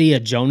to see a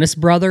Jonas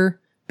brother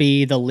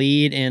be the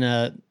lead in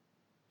a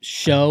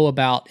show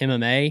about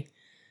MMA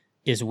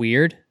is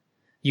weird.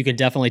 You can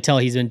definitely tell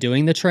he's been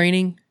doing the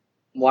training.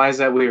 Why is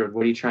that weird?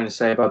 What are you trying to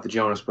say about the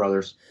Jonas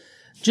brothers?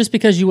 Just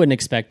because you wouldn't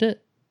expect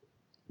it.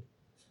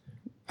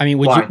 I mean,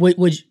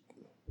 would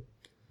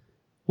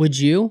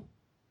you?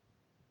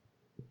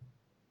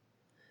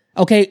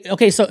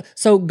 Okay.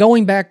 So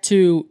going back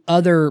to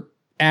other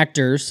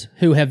actors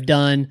who have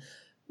done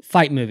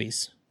fight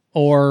movies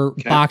or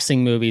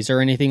boxing movies or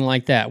anything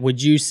like that,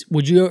 would you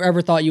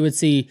ever thought you would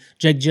see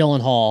Jake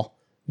Gyllenhaal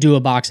do a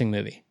boxing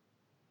movie?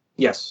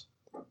 Yes,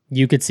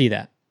 you could see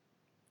that.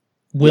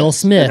 Will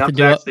Smith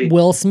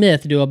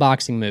do a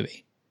boxing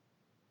movie?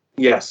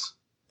 Yes,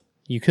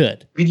 you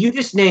could. Could you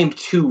just name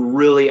two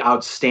really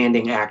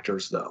outstanding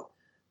actors, though?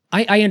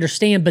 I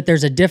understand, but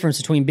there's a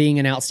difference between being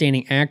an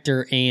outstanding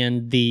actor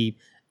and the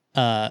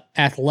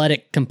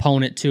athletic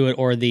component to it,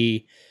 or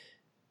the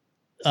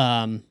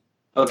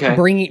Okay.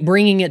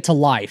 bringing it to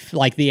life,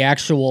 like the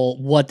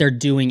actual what they're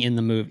doing in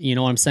the movie. You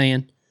know what I'm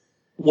saying?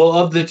 Well,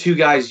 of the two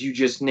guys you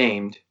just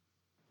named,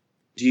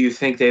 do you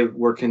think they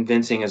were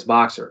convincing as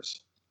boxers?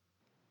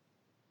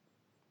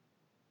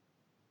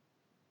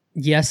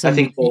 Yes, I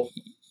think both.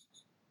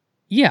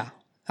 Yeah,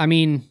 I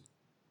mean,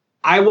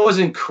 I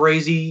wasn't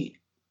crazy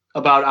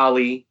about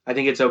Ali. I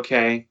think it's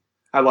okay.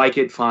 I like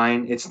it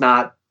fine. It's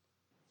not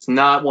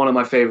one of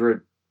my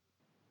favorite,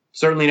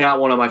 certainly not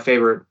one of my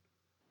favorite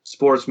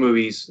sports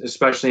movies,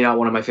 especially not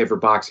one of my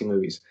favorite boxing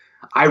movies.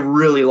 I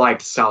really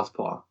liked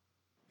Southpaw.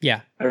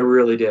 yeah, I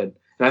really did.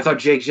 And I thought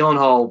Jake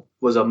Gyllenhaal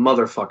was a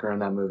motherfucker in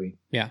that movie.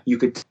 yeah. You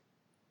could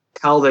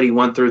tell that he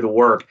went through the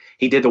work.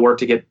 He did the work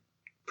to get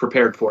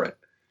prepared for it.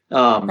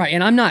 Right,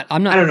 and I'm not. I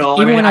don't know.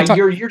 I Even mean, when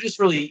you're just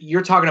really,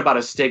 you're talking about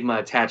a stigma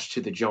attached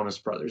to the Jonas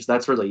Brothers.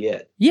 That's really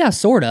it. Yeah,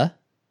 sorta.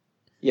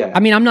 Yeah. I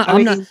mean, I'm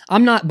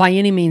not by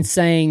any means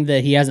saying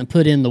that he hasn't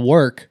put in the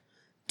work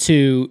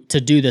to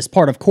do this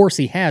part. Of course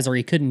he has, or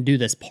he couldn't do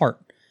this part.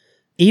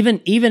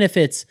 Even if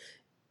it's,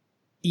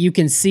 you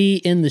can see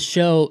in the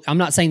show, I'm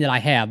not saying that I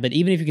have, but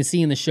even if you can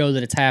see in the show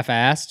that it's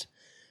half-assed,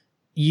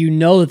 you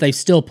know that they've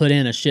still put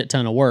in a shit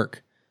ton of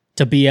work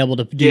to be able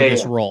to do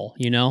this role,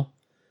 you know?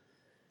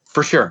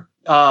 For sure.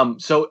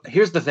 So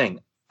here's the thing.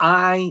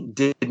 I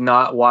did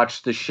not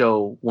watch the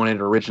show when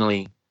it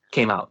originally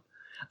came out.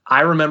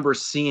 I remember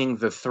seeing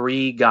the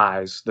three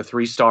guys, the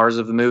three stars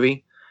of the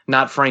movie,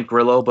 not Frank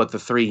Grillo, but the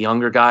three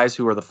younger guys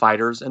who are the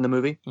fighters in the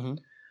movie. Mm-hmm.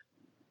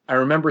 I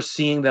remember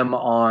seeing them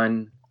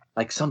on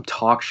like some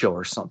talk show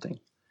or something.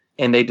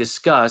 And they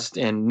discussed,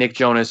 and Nick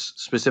Jonas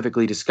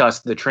specifically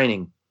discussed the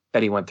training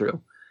that he went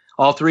through.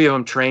 All three of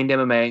them trained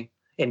MMA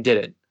and did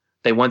it.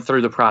 They went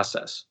through the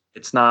process.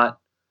 It's not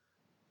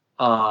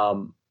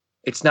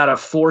a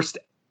forced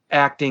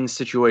acting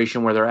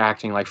situation where they're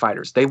acting like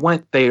fighters.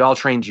 They all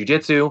trained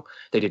jiu-jitsu,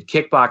 they did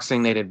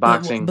kickboxing, they did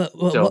boxing. But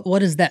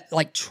what is that,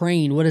 like,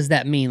 train? What does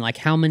that mean? Like,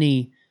 how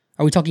many,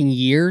 are we talking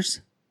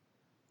years?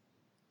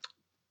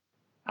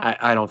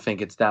 I don't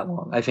think it's that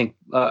long. I think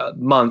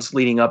months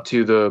leading up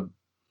to the.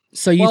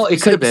 So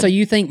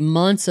you think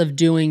months of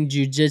doing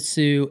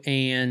jiu-jitsu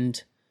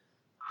and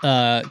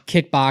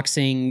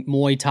kickboxing,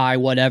 Muay Thai,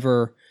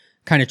 whatever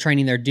kind of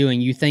training they're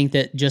doing, you think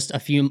that just a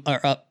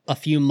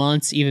few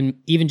months,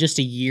 even just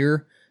a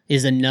year,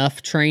 is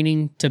enough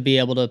training to be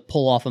able to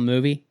pull off a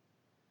movie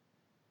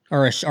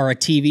or a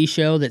TV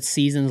show that's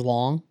seasons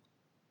long?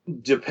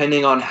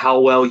 Depending on how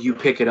well you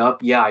pick it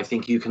up, yeah, I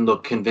think you can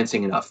look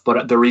convincing enough.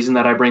 But the reason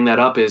that I bring that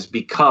up is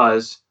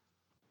because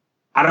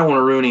I don't want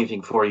to ruin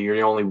anything for you.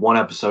 You're only one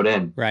episode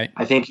in. Right.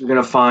 I think you're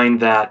going to find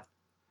that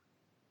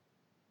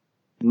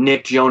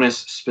Nick Jonas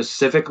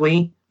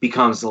specifically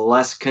becomes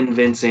less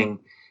convincing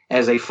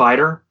as a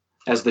fighter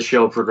as the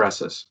show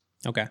progresses.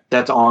 Okay.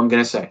 That's all I'm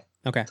going to say.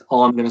 Okay. That's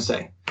all I'm going to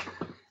say.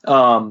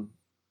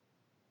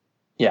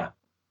 Yeah.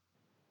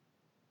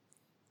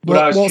 But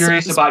I was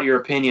curious about your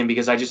opinion,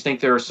 because I just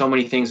think there are so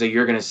many things that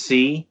you're going to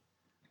see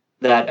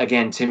that,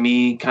 again, to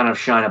me, kind of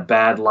shine a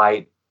bad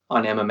light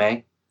on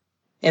MMA.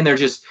 And they're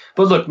just,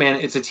 but look, man,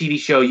 it's a TV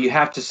show. You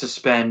have to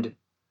suspend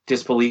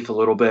disbelief a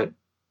little bit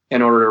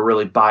in order to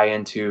really buy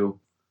into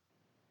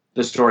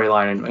the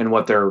storyline and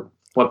what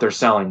they're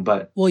selling.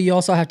 But well, you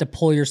also have to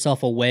pull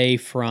yourself away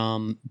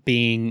from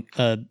being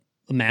a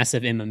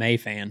massive MMA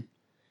fan,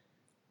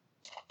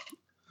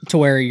 to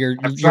where you're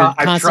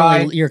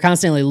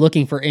constantly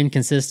looking for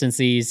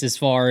inconsistencies as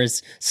far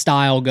as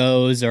style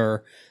goes,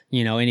 or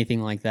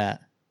anything like that.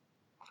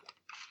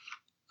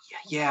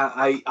 Yeah,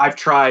 I've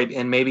tried,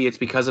 and maybe it's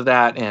because of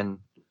that and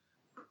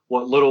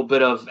what little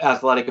bit of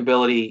athletic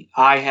ability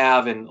I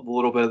have, and a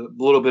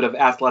little bit of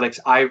athletics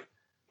I've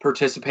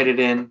participated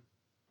in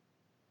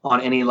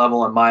on any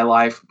level in my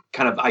life.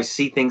 Kind of, I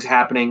see things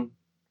happening,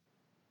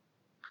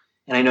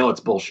 and I know it's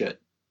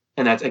bullshit,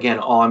 and that's, again,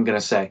 all I'm gonna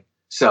say.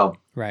 So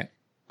right.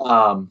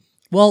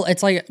 Well,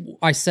 it's like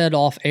I said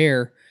off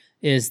air,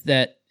 is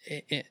that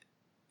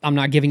I'm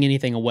not giving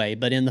anything away,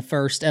 but in the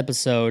first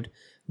episode,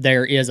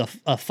 there is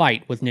a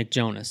fight with Nick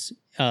Jonas,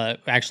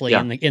 actually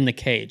in the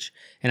cage.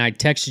 And I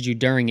texted you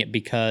during it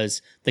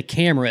because the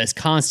camera is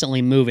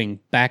constantly moving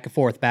back and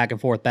forth, back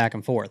and forth, back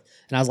and forth.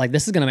 And I was like,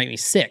 this is going to make me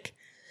sick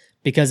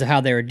because of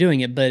how they were doing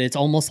it. But it's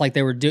almost like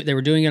they were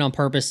doing it on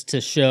purpose to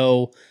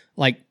show,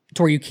 like,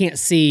 to where you can't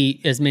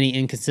see as many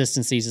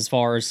inconsistencies as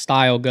far as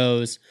style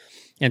goes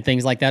and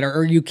things like that,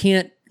 or you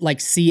can't like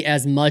see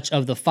as much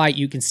of the fight.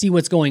 You can see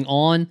what's going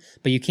on,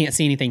 but you can't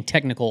see anything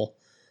technical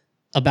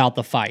about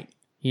the fight,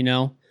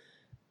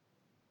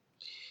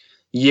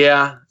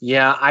 Yeah,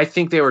 I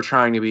think they were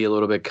trying to be a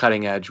little bit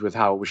cutting edge with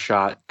how it was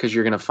shot, because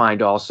you're going to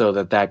find also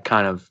that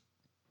kind of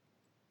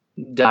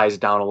dies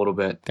down a little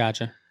bit.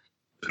 Gotcha.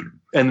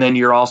 And then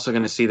you're also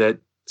going to see that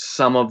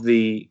some of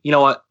the,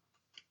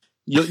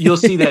 you'll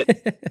see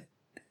that.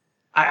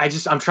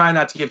 I'm trying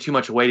not to give too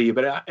much away to you,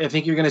 but I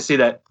think you're going to see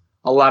that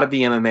a lot of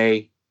the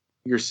MMA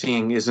you're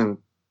seeing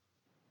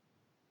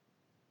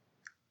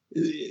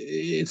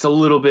it's a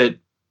little bit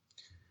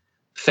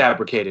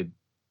fabricated.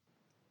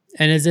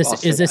 And is I'll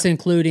this say is this that.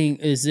 including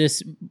is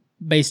this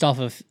based off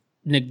of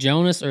Nick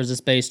Jonas or is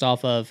this based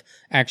off of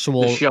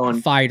actual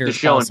The fighters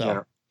show in also?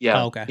 general. Oh,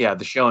 Yeah, okay. yeah,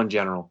 the show in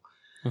general.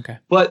 Okay.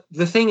 But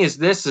the thing is,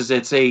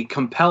 it's a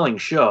compelling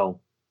show.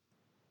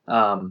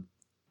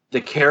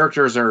 The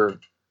characters are,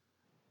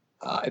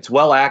 it's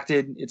well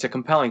acted. It's a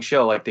compelling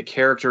show. Like the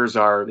characters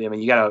are. I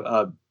mean, you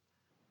got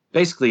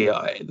basically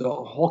the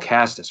whole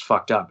cast is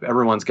fucked up.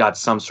 Everyone's got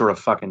some sort of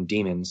fucking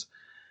demons.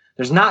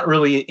 There's not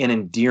really an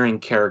endearing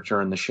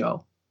character in the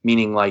show,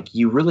 meaning like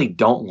you really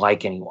don't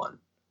like anyone.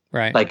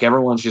 Right. Like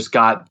everyone's just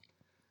got,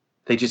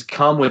 they just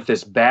come with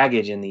this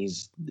baggage and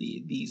these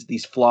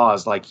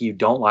flaws. Like you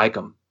don't like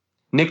them.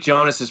 Nick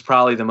Jonas is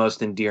probably the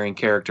most endearing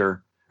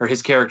character, or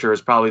his character is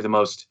probably the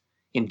most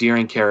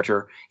endearing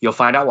character. You'll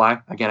find out why.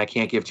 Again, I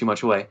can't give too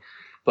much away,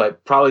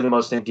 but probably the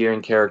most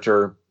endearing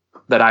character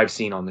that I've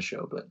seen on the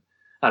show. But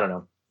I don't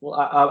know. Well,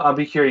 I'll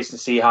be curious to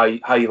see how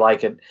you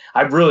like it.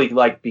 I'd really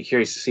be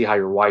curious to see how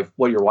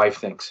what your wife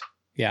thinks.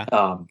 Yeah.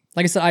 Um,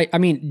 Like I said, I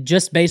mean,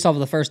 just based off of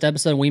the first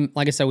episode,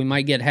 like I said, we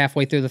might get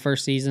halfway through the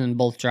first season and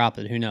both drop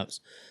it. Who knows?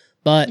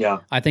 But Yeah.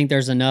 I think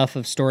there's enough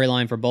of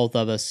storyline for both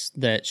of us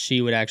that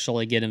she would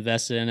actually get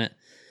invested in it.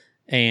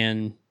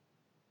 And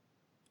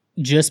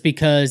just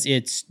because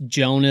it's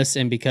Jonas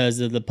and because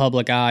of the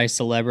public eye,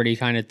 celebrity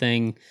kind of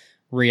thing,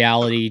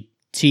 reality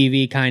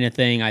TV kind of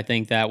thing, I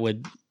think that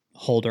would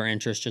hold her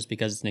interest just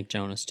because it's Nick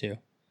Jonas too.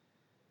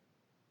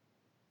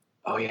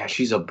 oh yeah,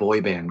 she's a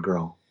boy band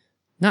girl.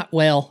 Not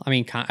well. I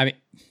mean,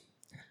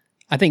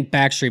 I think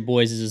Backstreet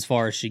Boys is as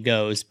far as she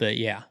goes, but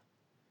yeah,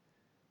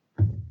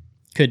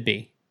 could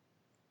be.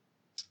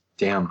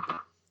 Damn.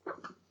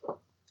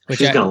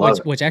 She's gonna love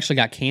it. Which actually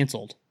got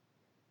canceled.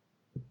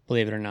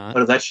 Believe it or not,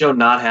 But did that show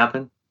not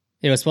happen?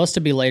 it was supposed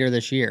to be later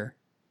this year.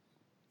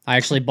 I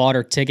actually bought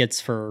her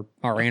tickets for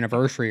our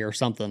anniversary or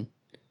something.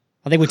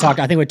 I think we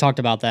talked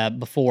about that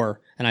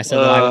before, and I said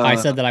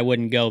that I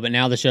wouldn't go, but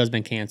now the show's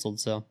been canceled.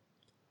 So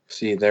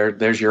See,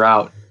 there's your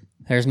out.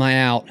 there's my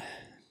out.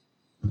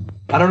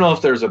 I don't know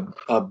if there's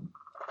a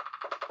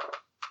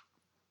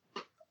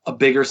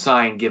bigger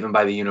sign given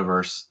by the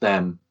universe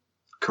than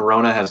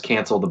Corona has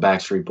canceled the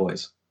Backstreet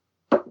Boys.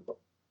 That's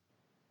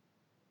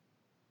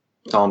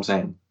all I'm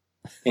saying.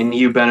 And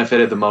you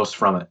benefited the most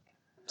from it.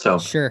 So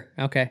Sure.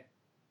 Okay.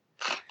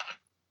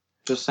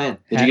 just saying.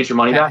 Did you get your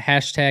money back?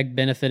 Hashtag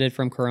benefited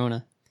from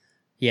Corona.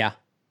 Yeah.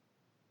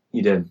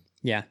 You did.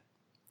 Yeah.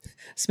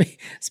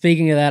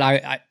 Speaking of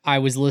that, I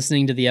was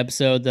listening to the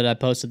episode that I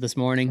posted this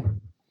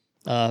morning,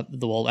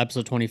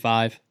 episode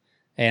 25,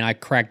 and I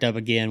cracked up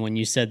again when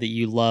you said that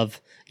you want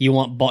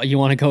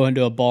to go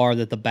into a bar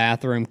that the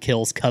bathroom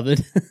kills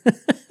COVID.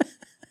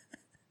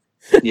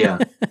 Yeah.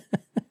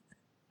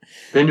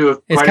 Been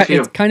to quite a few.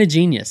 It's kind of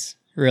genius,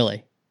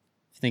 really.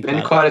 Think Been to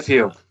about quite a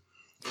few.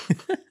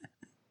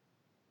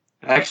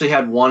 I actually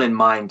had one in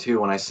mind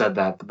too when I said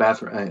that. The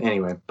bathroom.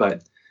 Anyway,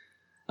 but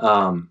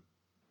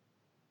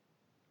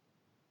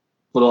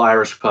little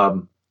Irish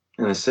pub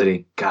in the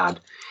city.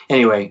 God.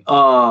 Anyway,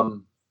 yeah,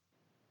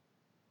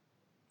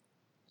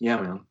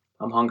 man,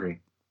 I'm hungry. it.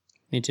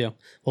 Me too.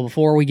 Well,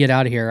 before we get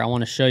out of here, I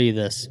want to show you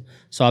this.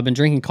 So I've been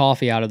drinking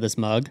coffee out of this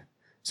mug.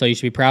 So you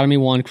should be proud of me,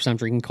 one, because I'm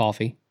drinking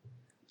coffee.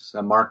 Is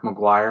that Mark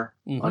McGuire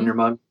on your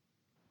mug?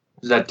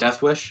 Is that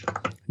Death Wish?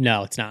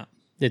 No, it's not.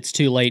 It's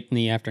too late in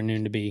the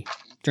afternoon to be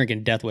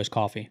drinking Death Wish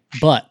coffee.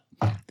 But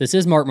this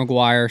is Mark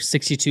McGuire,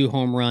 62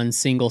 home run,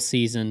 single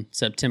season,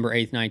 September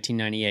 8th,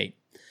 1998.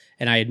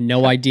 And I had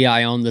no idea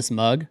I owned this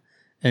mug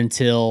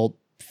until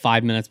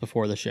 5 minutes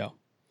before the show.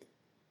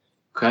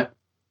 Okay.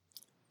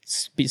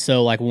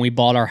 So, like, when we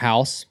bought our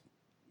house,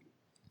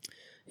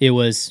 it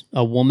was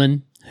a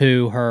woman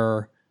who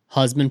her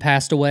husband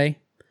passed away,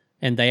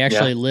 and they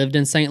actually lived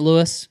in St.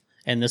 Louis,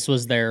 and this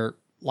was their,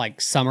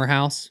 like, summer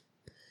house.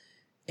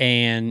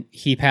 And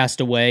he passed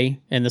away,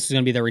 and this was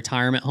going to be their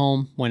retirement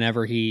home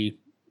whenever they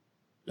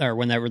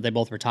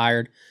both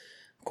retired.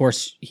 Of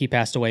course, he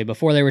passed away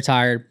before they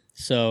retired,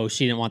 so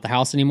she didn't want the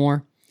house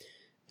anymore.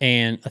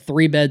 And a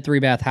 3-bed,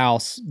 3-bath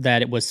house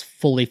that it was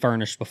fully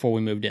furnished before we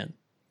moved in.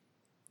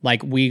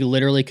 Like, we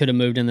literally could have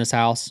moved in this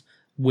house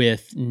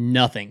with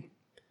nothing,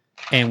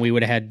 and we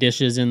would have had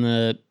dishes in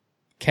the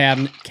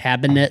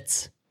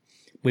cabinets.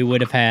 We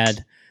would have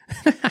had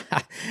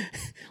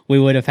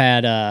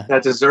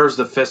That deserves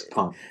the fist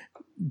pump.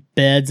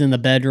 beds in the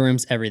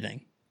bedrooms,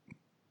 everything.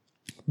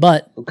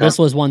 But this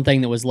was one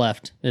thing that was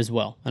left as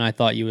well, and I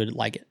thought you would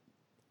like it.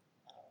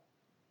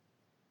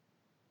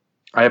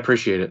 I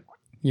appreciate it.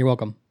 You're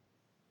welcome.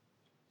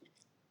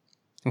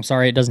 I'm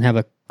sorry it doesn't have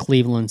a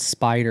Cleveland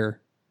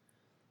Spider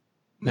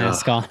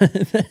mascot.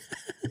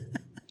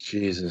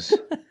 Jesus.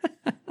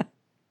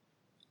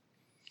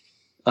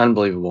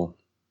 Unbelievable.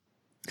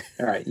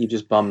 All right, you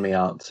just bummed me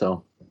out,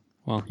 so.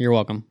 Well, you're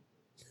welcome.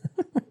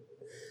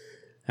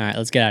 All right,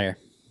 let's get out of here.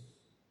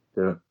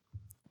 Do it.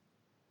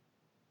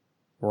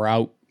 We're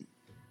out.